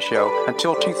Bob Harden Show.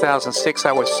 Until 2006,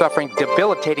 I was suffering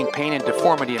debilitating pain and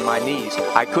deformity in my knees.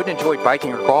 I couldn't enjoy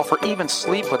biking or golf or even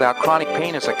sleep without chronic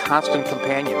pain as a constant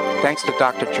companion. Thanks to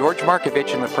Dr. George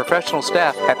Markovich and the professional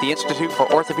staff at the Institute for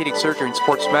Orthopedic Surgery and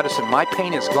Sports Medicine, my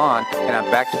pain is gone and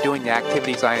I'm back to doing the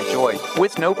activities I enjoy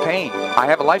with no pain. I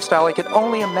have a lifestyle I could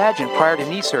only imagine imagine prior to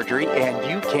knee surgery, and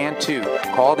you can too.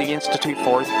 Call the Institute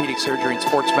for Orthopedic Surgery and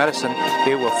Sports Medicine.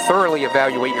 They will thoroughly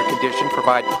evaluate your condition,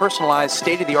 provide personalized,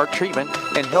 state-of-the-art treatment,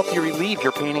 and help you relieve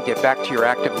your pain and get back to your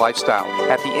active lifestyle.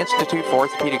 At the Institute for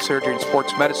Orthopedic Surgery and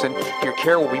Sports Medicine, your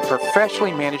care will be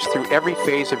professionally managed through every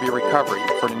phase of your recovery.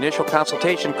 For an initial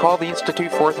consultation, call the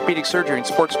Institute for Orthopedic Surgery and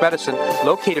Sports Medicine,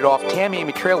 located off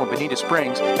Tamiami Trail in Bonita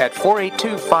Springs, at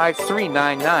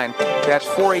 482-5399. That's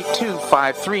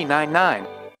 482-5399.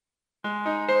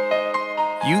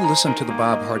 You listen to The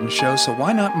Bob Harden Show, so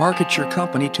why not market your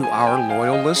company to our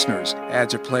loyal listeners?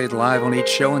 Ads are played live on each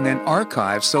show and then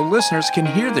archived so listeners can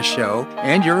hear the show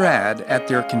and your ad at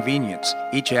their convenience.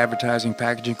 Each advertising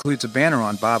package includes a banner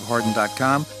on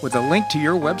bobharden.com with a link to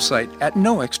your website at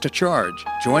no extra charge.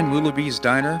 Join Lulabee's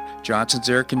Diner, Johnson's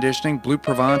Air Conditioning, Blue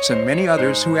Provence, and many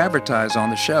others who advertise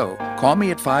on the show. Call me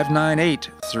at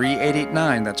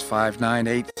 598-3889, that's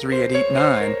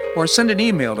 598-3889, or send an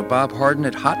email to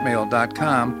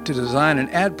bobharden@hotmail.com to design an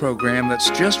ad program that's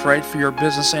just right for your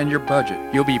business and your budget.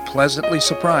 You'll be pleasantly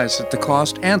surprised at the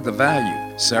cost and the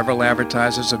value. Several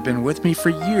advertisers have been with me for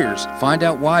years. Find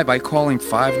out why by calling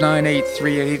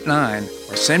 598-3889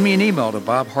 or send me an email to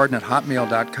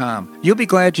bobharden@hotmail.com. You'll be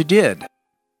glad you did.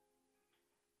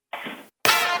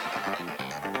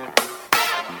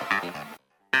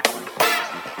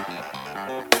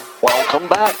 Welcome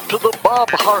back to the Bob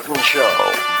Harden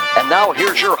Show. And now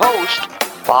here's your host,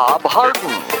 Bob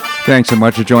Harden. Thanks so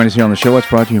much for joining us here on the show. It's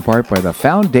brought to you in part by the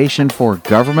Foundation for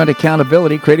Government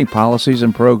Accountability, creating policies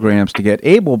and programs to get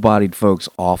able-bodied folks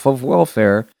off of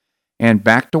welfare and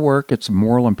back to work. It's a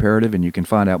moral imperative, and you can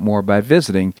find out more by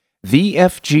visiting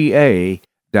thefga.org.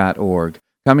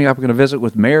 Coming up, we're going to visit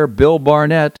with Mayor Bill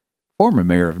Barnett, former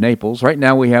mayor of Naples. Right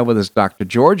now we have with us Dr.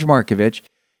 George Markovich.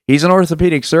 He's an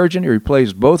orthopedic surgeon. He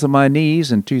replaced both of my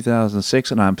knees in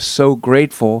 2006, and I'm so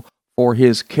grateful for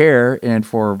his care and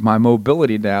for my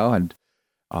mobility now, and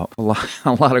a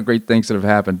lot of great things that have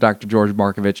happened. Dr. George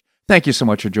Markovich, thank you so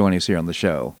much for joining us here on the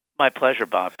show. My pleasure,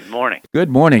 Bob. Good morning. Good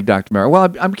morning, Dr. Mara.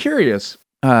 Well, I'm curious.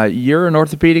 You're an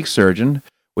orthopedic surgeon.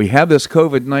 We have this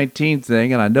COVID-19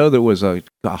 thing, and I know there was a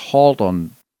halt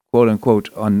on, quote-unquote,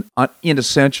 on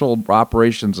inessential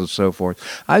operations and so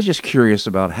forth. I was just curious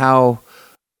about how,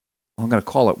 I'm going to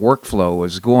call it workflow,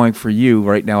 is going for you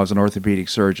right now as an orthopedic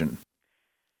surgeon.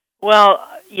 Well,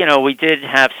 we did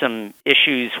have some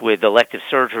issues with elective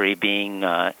surgery being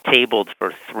tabled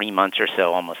for 3 months or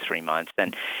so, almost 3 months.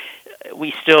 And we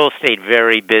still stayed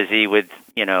very busy with,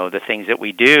 the things that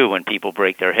we do when people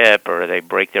break their hip or they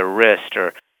break their wrist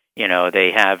or,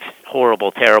 they have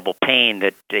horrible, terrible pain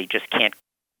that they just can't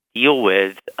deal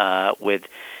with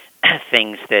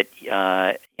things that,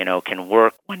 can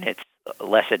work when it's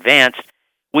less advanced.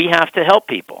 We have to help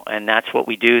people, and that's what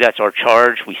we do. That's our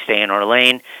charge. We stay in our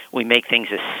lane. We make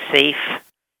things as safe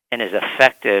and as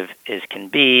effective as can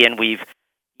be, and we've,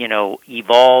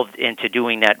 evolved into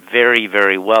doing that very,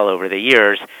 very well over the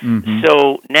years. Mm-hmm.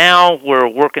 So now we're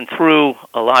working through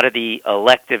a lot of the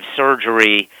elective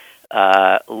surgery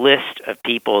list of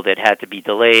people that had to be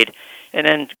delayed, and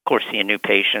then, of course, seeing new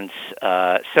patients.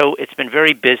 So it's been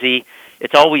very busy.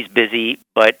 It's always busy,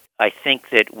 but I think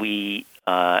that we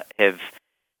have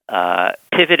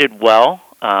pivoted well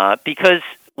because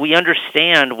we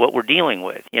understand what we're dealing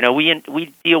with.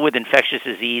 We deal with infectious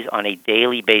disease on a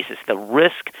daily basis. The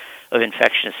risk of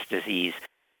infectious disease,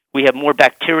 we have more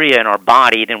bacteria in our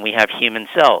body than we have human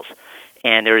cells,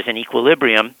 and there is an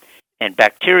equilibrium, and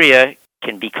bacteria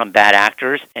can become bad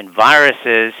actors, and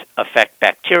viruses affect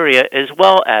bacteria as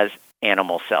well as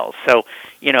animal cells. So,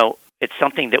 it's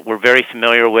something that we're very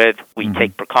familiar with. We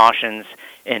take precautions.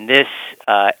 In this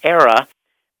era,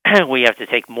 we have to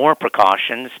take more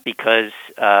precautions because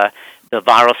the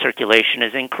viral circulation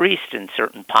is increased in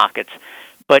certain pockets.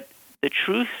 But the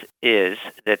truth is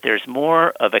that there's more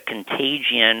of a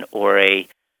contagion or a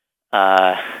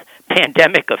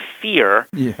pandemic of fear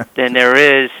than there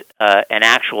is an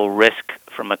actual risk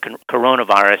from a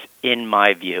coronavirus, in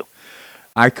my view.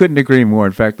 I couldn't agree more.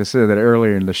 In fact, I said that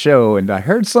earlier in the show, and I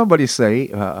heard somebody say,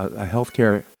 a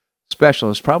healthcare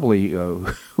specialist, probably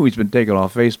who's been taken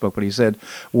off Facebook, but he said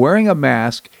wearing a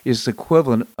mask is the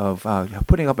equivalent of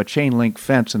putting up a chain link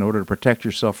fence in order to protect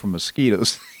yourself from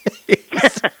mosquitoes.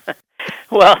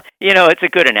 Well, it's a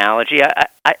good analogy.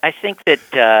 I think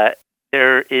that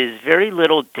there is very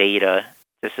little data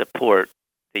to support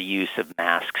the use of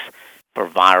masks for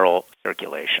viral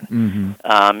circulation.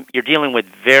 Mm-hmm. You're dealing with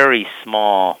very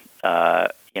small,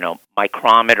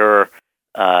 micrometer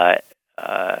on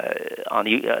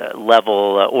the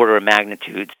level order of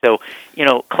magnitude. So,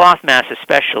 cloth masks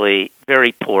especially,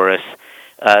 very porous.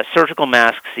 Surgical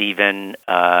masks even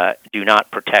do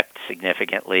not protect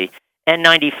significantly.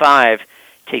 N95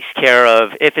 takes care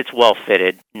of, if it's well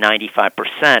fitted,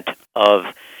 95% of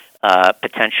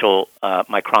potential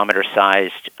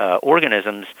micrometer-sized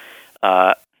organisms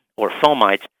or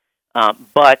fomites,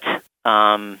 but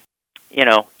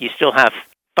you still have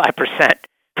 5%,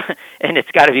 and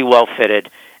it's got to be well fitted.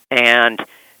 And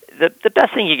the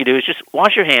best thing you can do is just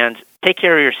wash your hands, take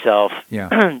care of yourself,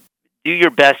 do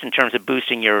your best in terms of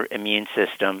boosting your immune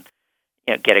system.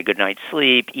 Get a good night's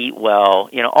sleep, eat well.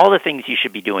 All the things you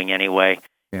should be doing anyway.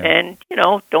 Yeah. And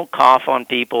don't cough on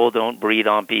people, don't breathe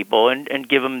on people, and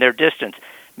give them their distance.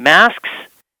 Masks,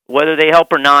 whether they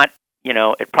help or not,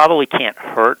 it probably can't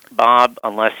hurt, Bob,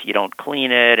 unless you don't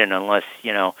clean it and unless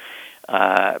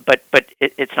but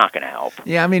it's not going to help.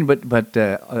 Yeah, I mean, but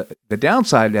the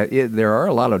downside, there are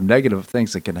a lot of negative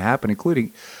things that can happen,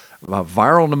 including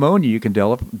viral pneumonia you can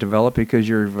develop because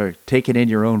you're taking in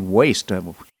your own waste.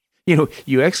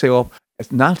 You exhale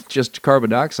not just carbon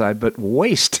dioxide, but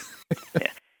waste. Yeah.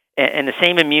 And the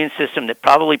same immune system that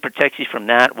probably protects you from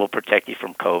that will protect you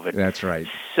from COVID. That's right.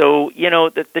 So,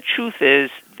 the truth is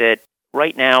that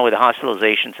right now with the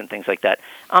hospitalizations and things like that,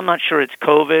 I'm not sure it's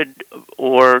COVID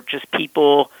or just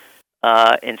people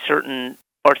in certain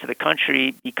parts of the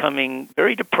country becoming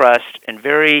very depressed and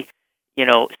very,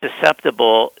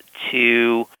 susceptible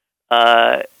to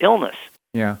illness.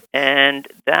 Yeah. And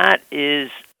that is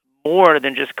more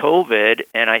than just COVID,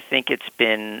 and I think it's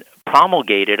been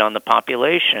promulgated on the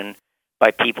population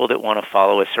by people that want to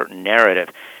follow a certain narrative.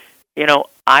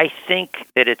 I think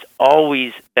that it's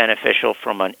always beneficial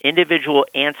from an individual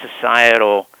and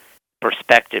societal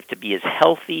perspective to be as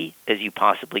healthy as you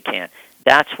possibly can.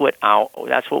 That's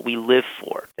what we live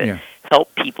for.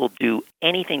 Help people do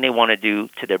anything they want to do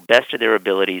to the best of their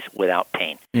abilities without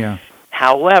pain. Yeah.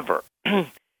 However,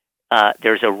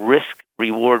 there's a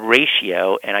risk-reward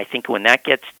ratio, and I think when that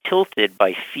gets tilted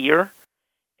by fear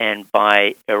and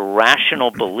by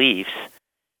irrational beliefs,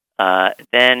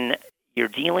 then you're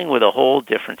dealing with a whole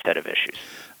different set of issues.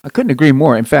 I couldn't agree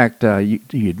more. In fact,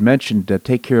 you'd mentioned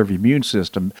take care of your immune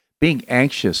system. Being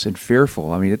anxious and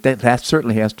fearful, I mean, that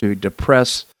certainly has to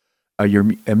depress your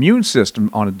immune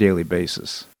system on a daily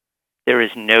basis. There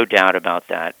is no doubt about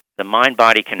that. The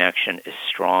mind-body connection is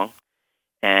strong,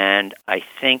 and I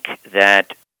think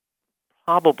that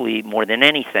probably more than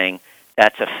anything,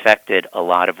 that's affected a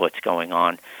lot of what's going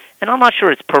on. And I'm not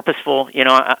sure it's purposeful.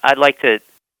 I'd like to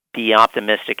be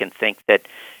optimistic and think that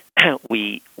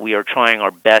we are trying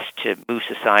our best to move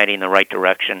society in the right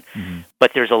direction. Mm-hmm.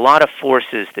 But there's a lot of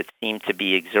forces that seem to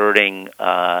be exerting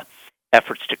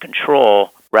efforts to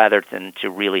control rather than to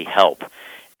really help.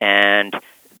 And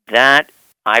that,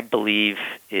 I believe,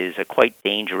 is a quite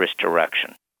dangerous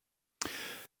direction.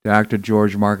 Dr.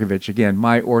 George Markovich, again,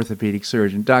 my orthopedic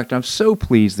surgeon. Doctor, I'm so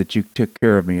pleased that you took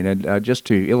care of me. And just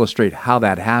to illustrate how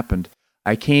that happened,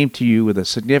 I came to you with a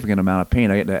significant amount of pain.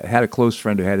 I had a close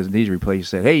friend who had his knees replaced.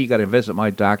 He said, hey, you got to visit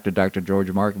my doctor, Dr. George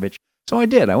Markovich. So I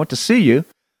did. I went to see you.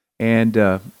 And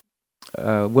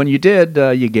when you did,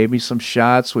 you gave me some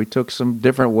shots. We took some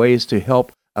different ways to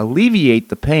help alleviate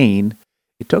the pain.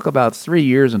 It took about 3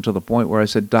 years until the point where I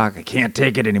said, Doc, I can't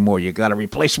take it anymore. You got to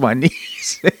replace my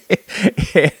knees.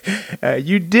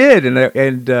 You did.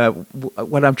 And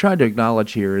what I'm trying to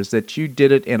acknowledge here is that you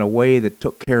did it in a way that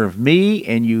took care of me,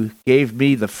 and you gave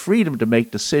me the freedom to make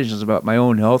decisions about my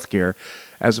own health care,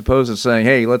 as opposed to saying,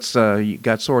 hey, you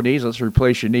got sore knees, let's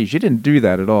replace your knees. You didn't do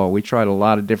that at all. We tried a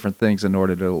lot of different things in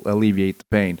order to alleviate the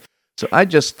pain. So I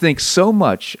just think so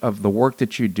much of the work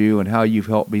that you do and how you've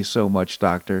helped me so much,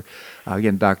 Doctor.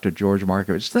 Again, Dr. George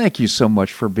Markovich, thank you so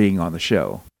much for being on the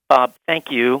show. Bob, thank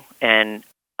you. And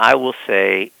I will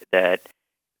say that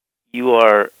you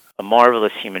are a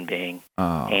marvelous human being,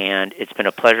 and it's been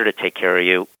a pleasure to take care of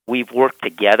you. We've worked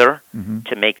together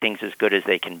to make things as good as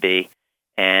they can be,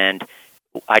 and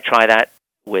I try that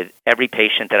with every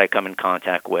patient that I come in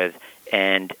contact with,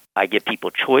 and I give people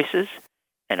choices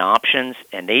and options,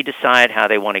 and they decide how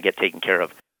they want to get taken care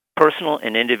of. Personal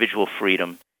and individual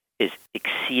freedom is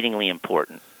exceedingly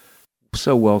important.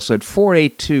 So well said.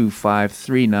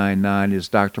 482-5399 is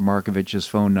Dr. Markovich's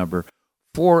phone number.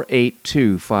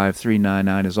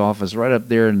 482-5399. His office right up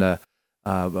there in the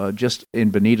just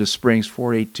in Bonita Springs.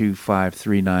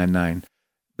 482-5399.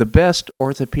 The best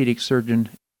orthopedic surgeon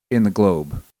in the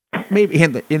globe, maybe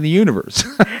in the universe.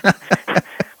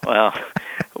 Well,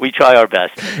 we try our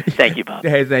best. Thank you, Bob.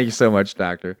 Hey, thank you so much,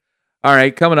 Doctor. All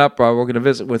right, coming up, we're going to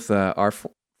visit with our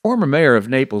former mayor of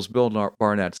Naples, Bill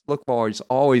Barnett. Look forward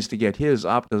always to get his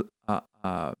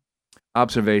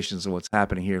observations of what's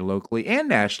happening here locally and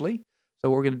nationally. So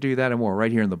we're going to do that and more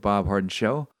right here on the Bob Harden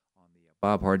Show on the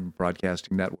Bob Harden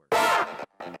Broadcasting Network.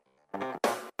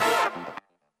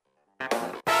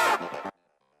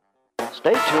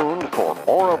 Stay tuned for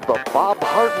more of the Bob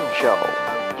Harden Show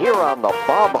here on the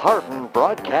Bob Harden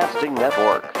Broadcasting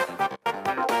Network.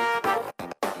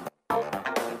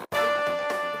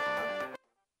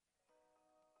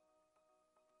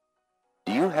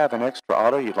 Do you have an extra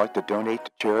auto you'd like to donate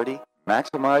to charity?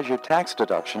 Maximize your tax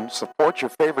deduction, support your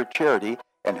favorite charity,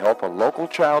 and help a local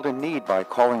child in need by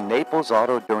calling Naples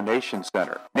Auto Donation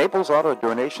Center. Naples Auto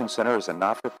Donation Center is a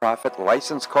not-for-profit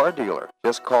licensed car dealer.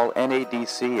 Just call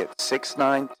NADC at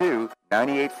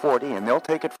 692-9840 and they'll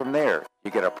take it from there. You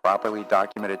get a properly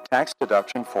documented tax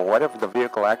deduction for whatever the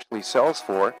vehicle actually sells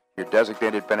for. Your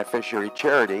designated beneficiary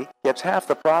charity gets half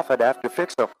the profit after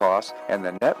fix-up costs, and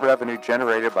the net revenue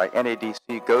generated by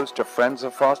NADC goes to Friends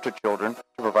of Foster Children to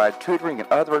provide tutoring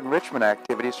and other enrichment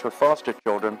activities for foster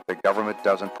children the government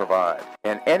doesn't provide.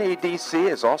 And NADC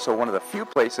is also one of the few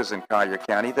places in Collier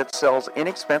County that sells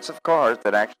inexpensive cars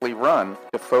that actually run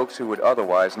to folks who would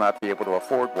otherwise not be able to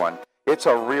afford one. It's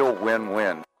a real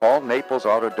win-win. Call Naples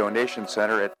Auto Donation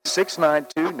Center at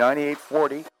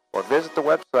 692-9840 or visit the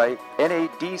website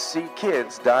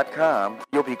nadckids.com.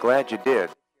 You'll be glad you did.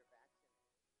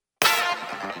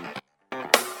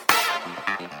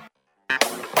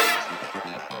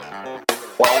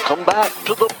 Welcome back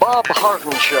to the Bob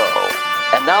Harden Show.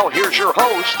 And now here's your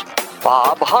host,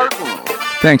 Bob Harden.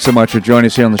 Thanks so much for joining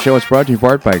us here on the show. It's brought to you in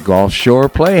part by Gulf Shore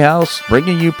Playhouse,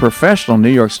 bringing you professional New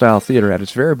York-style theater at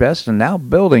its very best, and now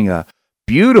building a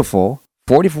beautiful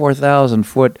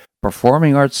 44,000-foot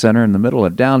performing arts center in the middle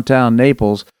of downtown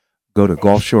Naples. Go to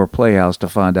Gulf Shore Playhouse to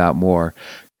find out more.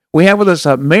 We have with us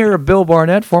Mayor Bill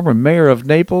Barnett, former mayor of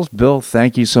Naples. Bill,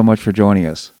 thank you so much for joining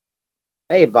us.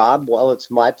 Hey, Bob. Well, it's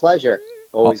my pleasure.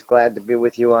 Always glad to be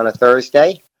with you on a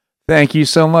Thursday. Thank you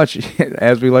so much.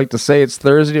 As we like to say, it's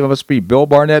Thursday. It must be Bill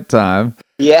Barnett time.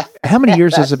 Yeah. How many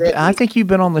years has it been? I think you've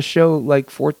been on the show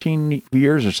like 14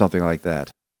 years or something like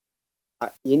that. I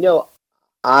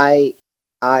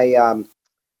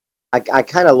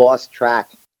kind of lost track,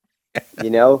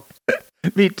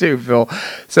 Me too, Phil.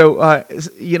 So,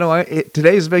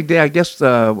 today's a big day. I guess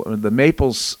the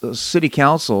Naples City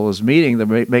Council is meeting.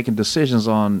 They're making decisions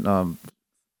on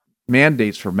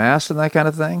mandates for masks and that kind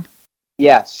of thing.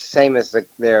 Yes, same as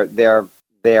they are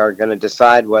going to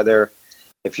decide whether,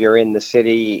 if you're in the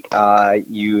city,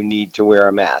 you need to wear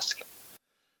a mask.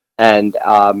 And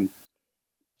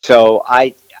so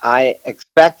I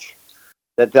expect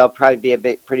that there'll probably be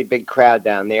a pretty big crowd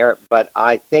down there, but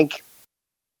I think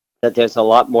that there's a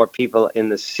lot more people in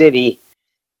the city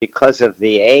because of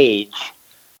the age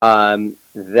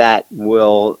that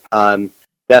will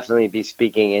definitely be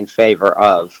speaking in favor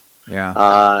of.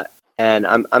 Yeah. And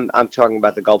I'm talking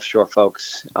about the Gulf Shore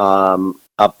folks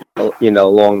up, all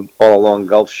along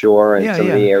Gulf Shore and some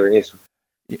of the areas.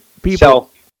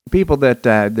 People that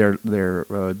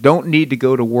they're don't need to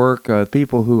go to work,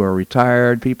 people who are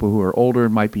retired, people who are older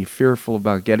and might be fearful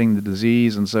about getting the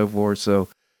disease and so forth. So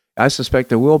I suspect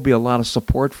there will be a lot of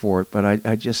support for it. But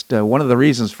I just one of the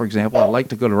reasons, for example, I like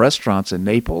to go to restaurants in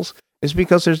Naples is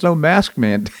because there's no mask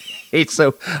mandate.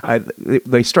 So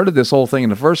they started this whole thing in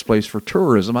the first place for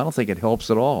tourism. I don't think it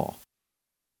helps at all.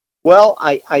 Well,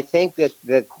 I think that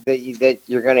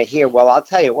you're going to hear. Well, I'll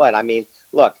tell you what. I mean,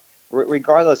 look.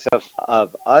 Regardless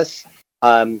of us,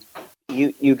 you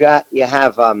have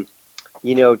Teresa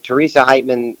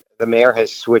Heitman, the mayor,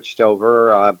 has switched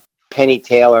over. Penny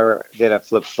Taylor did a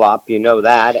flip flop,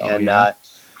 that,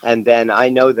 and then I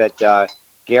know that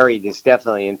Gary is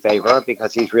definitely in favor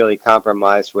because he's really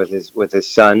compromised with his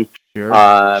son. Sure.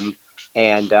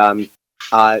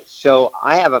 So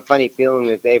I have a funny feeling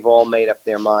that they've all made up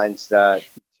their minds to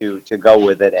go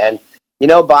with it. And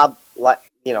Bob, like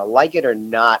it or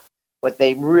not. What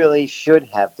they really should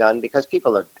have done, because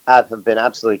people have been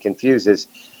absolutely confused, is,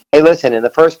 hey, listen, in the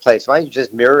first place, why don't you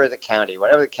just mirror the county?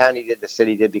 Whatever the county did, the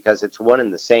city did, because it's one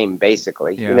and the same,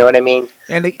 basically. Yeah. You know what I mean?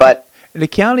 And the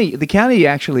county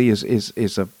actually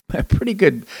is a pretty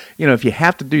good, if you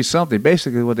have to do something,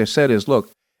 basically what they said is,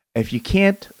 look, if you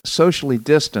can't socially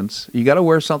distance, you got to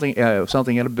wear something in a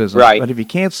business. Right. But if you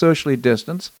can't socially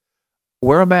distance,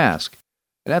 wear a mask.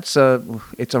 That's I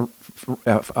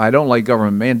don't like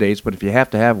government mandates, but if you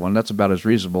have to have one, that's about as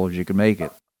reasonable as you can make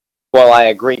it. Well, I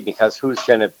agree, because who's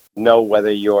going to know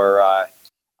whether you're,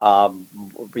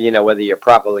 whether you're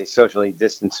properly socially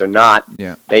distanced or not?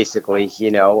 Yeah. Basically,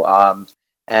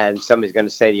 and somebody's going to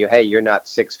say to you, "Hey, you're not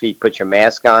 6 feet. Put your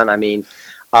mask on." I mean,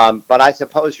 but I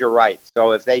suppose you're right.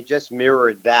 So if they just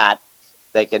mirrored that,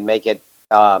 they can make it.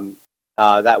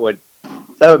 That would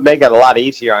would make it a lot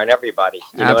easier on everybody.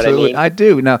 You know Absolutely, what I mean? I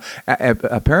do. Now,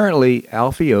 apparently,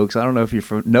 Alfie Oakes. I don't know if you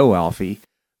know Alfie.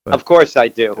 But, Of course I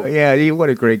do. Yeah, what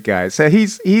a great guy. So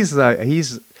he's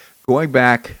going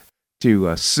back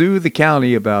to sue the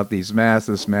county about these mass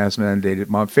mandated.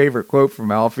 My favorite quote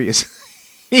from Alfie is,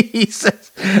 he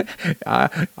says,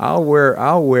 "I'll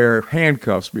wear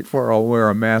handcuffs before I'll wear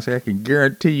a mask. I can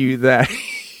guarantee you that."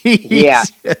 Yeah.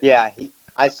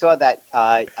 I saw that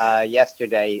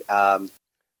yesterday.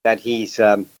 That he's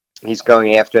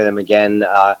going after them again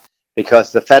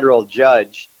because the federal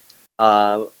judge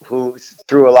who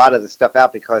threw a lot of the stuff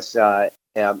out because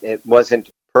it wasn't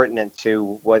pertinent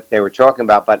to what they were talking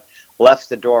about, but left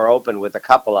the door open with a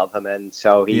couple of them, and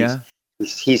so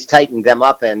he's tightened them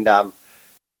up, and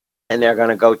they're going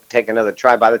to go take another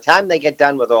try. By the time they get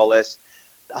done with all this,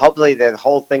 hopefully the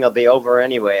whole thing will be over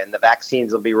anyway, and the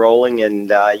vaccines will be rolling, and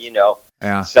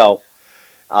Yeah. So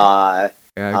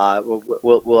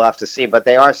we'll have to see, but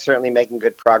they are certainly making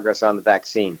good progress on the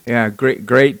vaccine. Yeah,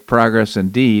 great progress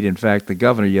indeed. In fact, the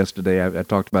governor yesterday, I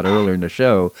talked about earlier in the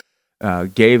show,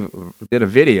 did a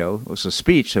video, it was a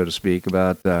speech, so to speak,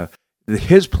 about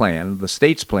his plan, the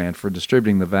state's plan for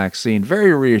distributing the vaccine.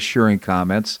 Very reassuring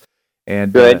comments,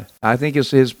 and good. I think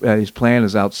his plan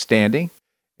is outstanding.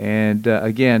 And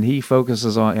again, he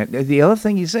focuses on. And the other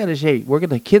thing he said is, "Hey,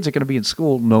 the kids are going to be in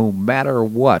school no matter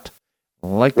what." I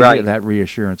like to hear that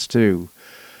reassurance too.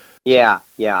 Yeah.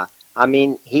 I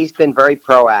mean, he's been very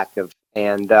proactive,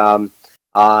 and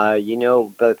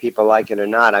whether people like it or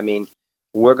not, I mean,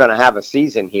 we're going to have a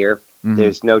season here. Mm-hmm.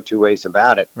 There's no two ways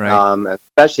about it. Right.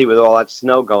 Especially with all that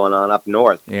snow going on up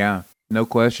north. Yeah, no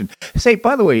question. Say,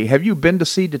 by the way, have you been to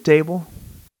Seed to Table?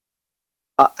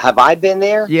 Have I been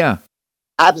there? Yeah.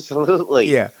 Absolutely.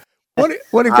 Yeah.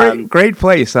 What a great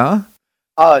place, huh?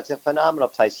 Oh, it's a phenomenal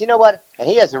place. You know what? And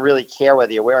he doesn't really care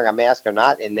whether you're wearing a mask or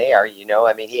not in there.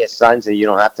 I mean, he has sons that you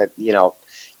don't have to, you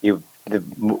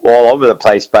all over the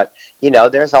place. But,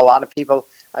 there's a lot of people.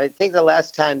 I think the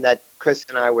last time that Chris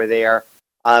and I were there,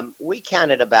 we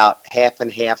counted about half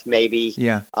and half, maybe.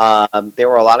 Yeah. There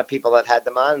were a lot of people that had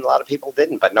them on and a lot of people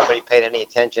didn't, but nobody paid any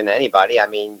attention to anybody. I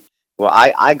mean, well,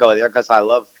 I go there because I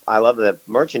love the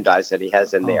merchandise that he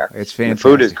has in there. It's fantastic. The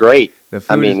food is great. He's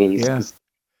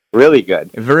really good.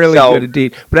 Really good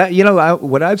indeed. But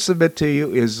what I'd submit to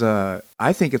you is,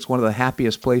 I think it's one of the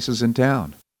happiest places in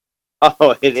town.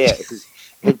 Oh, it is.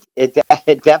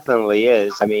 it definitely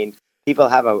is. I mean, people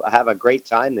have a great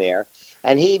time there,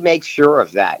 and he makes sure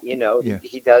of that. Yeah.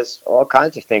 He does all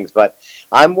kinds of things. But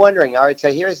I'm wondering. All right,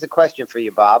 so here's the question for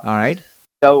you, Bob. All right.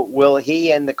 So will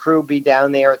he and the crew be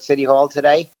down there at City Hall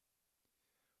today?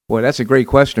 Well, that's a great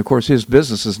question. Of course, his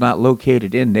business is not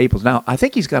located in Naples. Now, I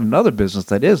think he's got another business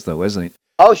that is, though, isn't he?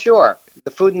 Oh, sure.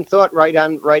 The Food and Thought right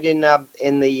in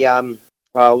the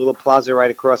little plaza right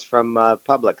across from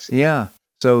Publix. Yeah.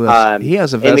 So he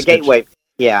has a vestige. In the gateway.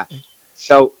 Yeah.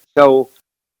 So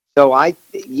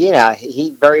he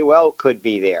very well could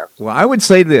be there. Well, I would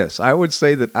say this. I would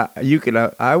say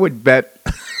that I would bet.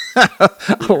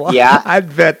 Yeah.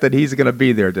 I'd bet that he's going to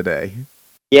be there today.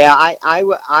 Yeah,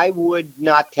 I would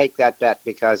not take that bet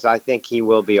because I think he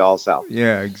will be also.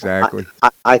 Yeah, exactly.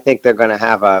 I think they're going to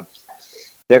have a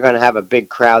big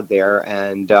crowd there,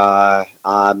 and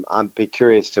I'm be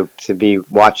curious to be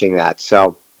watching that.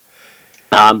 So,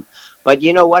 but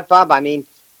you know what, Bob? I mean,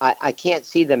 I can't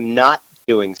see them not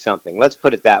doing something. Let's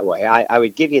put it that way. I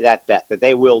would give you that bet that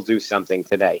they will do something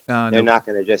today. They're not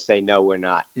going to just say, no, we're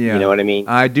not. Yeah, you know what I mean?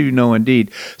 I do know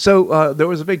indeed. So there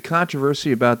was a big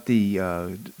controversy about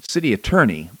the city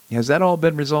attorney. Has that all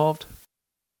been resolved?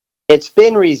 It's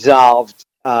been resolved.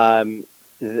 The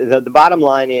bottom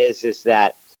line is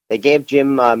that they gave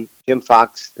Jim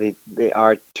Fox,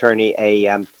 our attorney,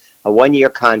 a 1-year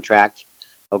contract.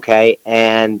 Okay,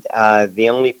 and the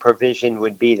only provision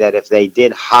would be that if they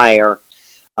did hire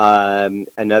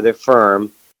another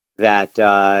firm,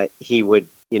 that he would,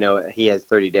 he has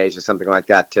 30 days or something like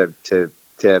that to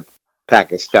pack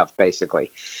his stuff,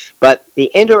 basically. But the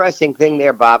interesting thing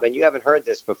there, Bob, and you haven't heard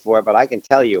this before, but I can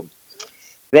tell you,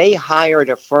 they hired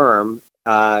a firm,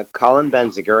 Colin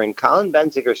Benziger, and Colin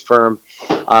Benziger's firm,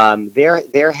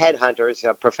 they're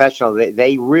headhunters, professional.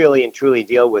 They really and truly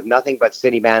deal with nothing but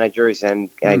city managers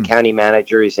and county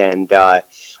managers and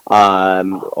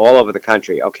all over the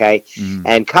country, okay?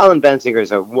 And Colin Benziger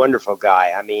is a wonderful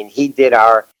guy. I mean, he did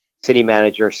our city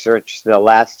manager search the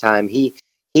last time. He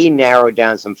narrowed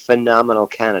down some phenomenal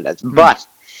candidates. But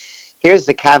here's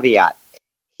the caveat.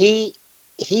 He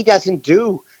doesn't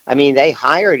do, I mean, they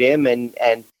hired him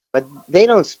but they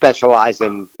don't specialize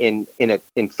in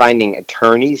finding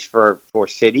attorneys for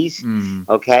cities,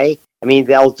 okay? I mean,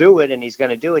 they'll do it, and he's going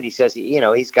to do it. He says,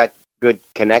 he's got good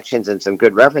connections and some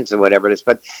good reference and whatever it is.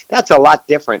 But that's a lot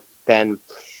different than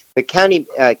the county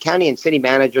and city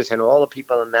managers and all the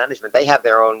people in management. They have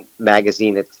their own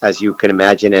magazine, as you can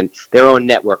imagine, and their own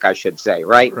network, I should say,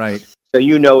 right? Right. So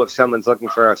if someone's looking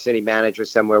for a city manager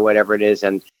somewhere, whatever it is,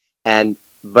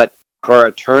 but for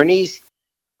attorneys,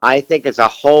 I think it's a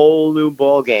whole new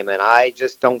ball game, and I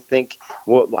just don't think.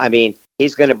 I mean,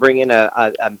 he's going to bring in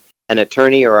an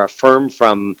attorney or a firm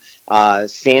from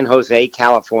San Jose,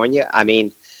 California. I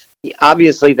mean,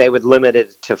 obviously they would limit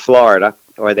it to Florida,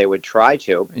 or they would try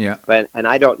to. Yeah. And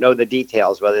I don't know the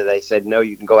details whether they said no,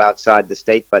 you can go outside the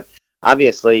state, but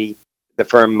obviously the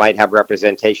firm might have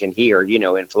representation here,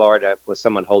 in Florida with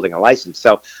someone holding a license.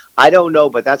 So I don't know,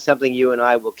 but that's something you and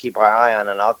I will keep our eye on,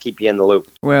 and I'll keep you in the loop.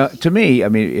 Well, to me, I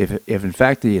mean, if in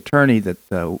fact the attorney that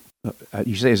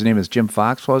you say his name is Jim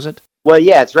Fox, was it? Well,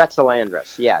 yeah, it's Rex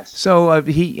Alandris, yes. So if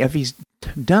he's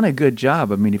done a good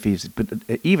job, I mean, if he's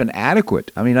even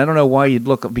adequate, I mean, I don't know why you'd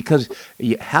look, because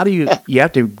you have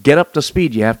to get up to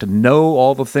speed. You have to know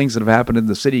all the things that have happened in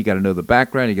the city. You got to know the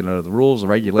background. You got to know the rules, the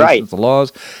regulations, right. The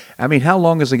laws. I mean, how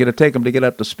long is it going to take him to get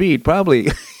up to speed? Probably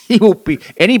he will be.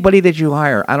 Anybody that you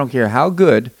hire, I don't care how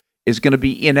good, is going to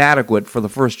be inadequate for the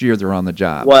first year they're on the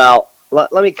job. Well,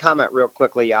 let me comment real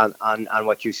quickly on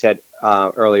what you said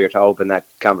earlier to open that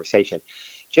conversation.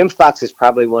 Jim Fox is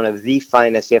probably one of the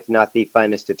finest, if not the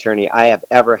finest attorney I have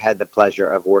ever had the pleasure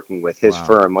of working with. His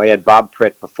firm. We had Bob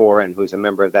Pritt before, and who's a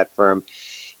member of that firm.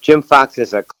 Jim Fox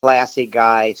is a classy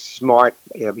guy, smart.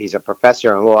 He's a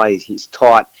professor in law. He's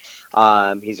taught.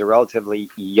 He's a relatively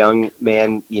young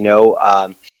man,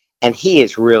 and he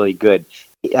is really good.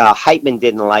 Heitman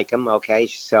didn't like him. Okay,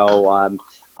 so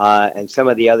and some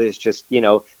of the others just,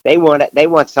 they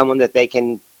want someone that they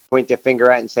can point their finger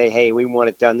at and say, hey, we want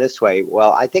it done this way.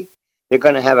 Well, I think they're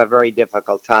going to have a very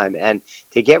difficult time. And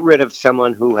to get rid of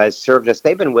someone who has served us,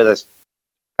 they've been with us,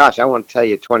 gosh, I want to tell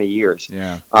you 20 years.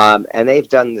 Yeah. And they've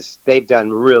done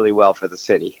really well for the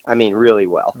city. I mean, really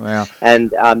well. Wow.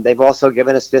 And they've also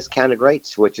given us discounted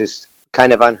rates, which is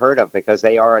kind of unheard of because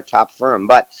they are a top firm.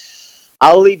 But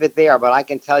I'll leave it there. But I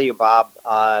can tell you, Bob,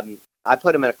 I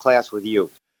put him in a class with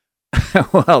you.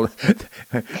 Well,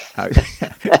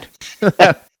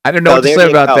 I don't know what to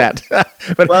say about that.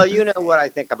 But, well, you know what I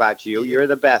think about you. You're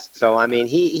the best. So, I mean,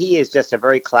 he is just a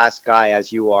very class guy,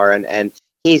 as you are, and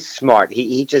he's smart.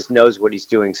 He just knows what he's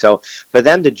doing. So for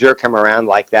them to jerk him around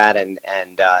like that, and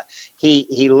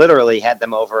he literally had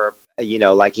them over,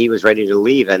 like he was ready to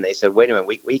leave, and they said, wait a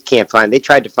minute, we can't find. They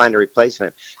tried to find a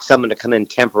replacement, someone to come in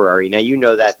temporary.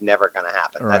 Now, that's never going to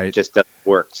happen. Right. That just doesn't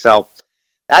work. So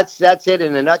that's it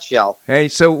in a nutshell. Hey,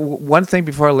 so one thing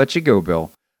before I let you go,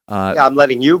 Bill. I'm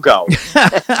letting you go.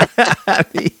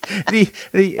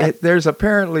 There's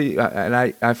apparently, and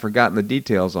I've forgotten the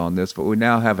details on this, but we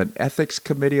now have an ethics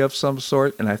committee of some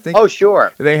sort, and I think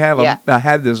sure, they have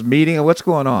had this meeting. What's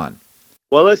going on?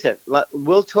 Well, listen,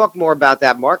 we'll talk more about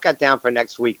that. Mark got down for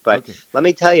next week, but Let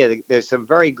me tell you, there's some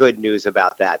very good news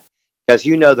about that, because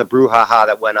the brouhaha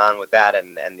that went on with that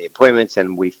and the appointments,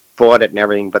 and we fought it and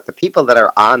everything. But the people that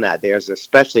are on that, there's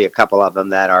especially a couple of them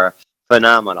that are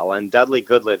phenomenal, and Dudley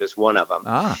Goodlett is one of them.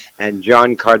 And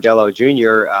John Cardello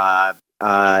Jr.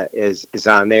 Is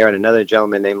on there, and another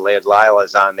gentleman named Laird Lyle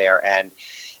is on there. And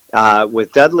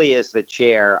with Dudley as the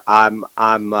chair, I'm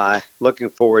looking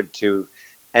forward to,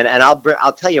 and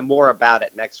I'll tell you more about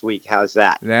it next week. How's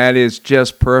that? That is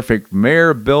just perfect,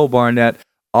 Mayor Bill Barnett.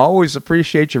 Always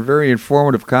appreciate your very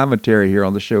informative commentary here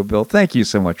on the show, Bill. Thank you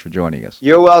so much for joining us.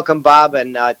 You're welcome, Bob,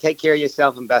 and take care of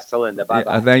yourself, and best to Linda.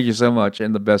 Bye-bye. Thank you so much,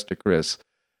 and the best to Chris.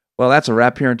 Well, that's a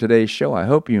wrap here on today's show. I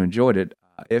hope you enjoyed it.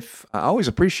 I always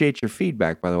appreciate your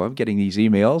feedback, by the way. I'm getting these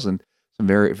emails and some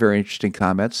very, very interesting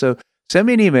comments. So send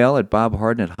me an email at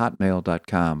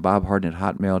bobharden@hotmail.com,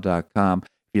 bobharden@hotmail.com. If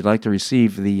you'd like to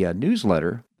receive the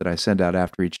newsletter that I send out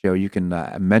after each show, you can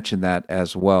mention that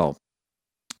as well.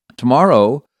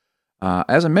 Tomorrow,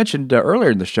 as I mentioned earlier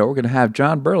in the show, we're going to have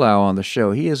John Berlau on the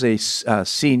show. He is a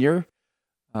senior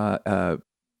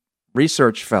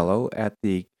research fellow at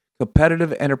the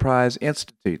Competitive Enterprise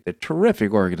Institute, a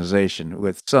terrific organization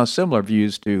with some similar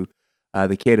views to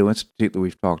the Cato Institute that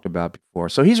we've talked about before.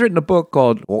 So he's written a book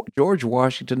called George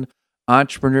Washington,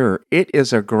 Entrepreneur. It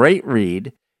is a great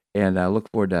read, and I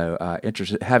look forward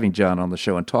to having John on the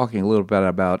show and talking a little bit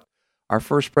about our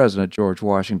first president, George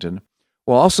Washington.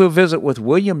 We'll also visit with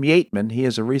William Yateman. He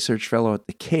is a research fellow at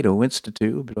the Cato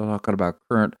Institute. We'll be talking about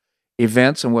current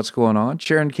events and what's going on.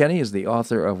 Sharon Kenny is the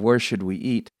author of Where Should We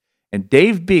Eat? And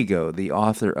Dave Bego, the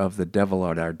author of The Devil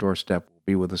at Our Doorstep, will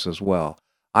be with us as well.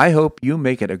 I hope you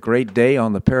make it a great day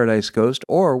on the Paradise Coast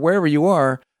or wherever you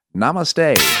are.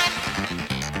 Namaste.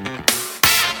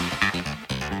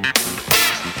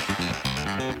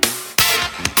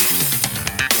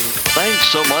 Thanks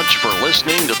so much for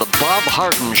listening to The Bob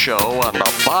Harden Show on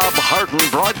the Bob Harden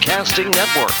Broadcasting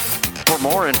Network. For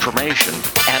more information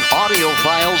and audio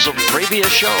files of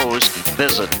previous shows,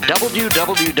 visit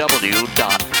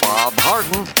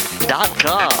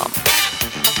www.bobharden.com.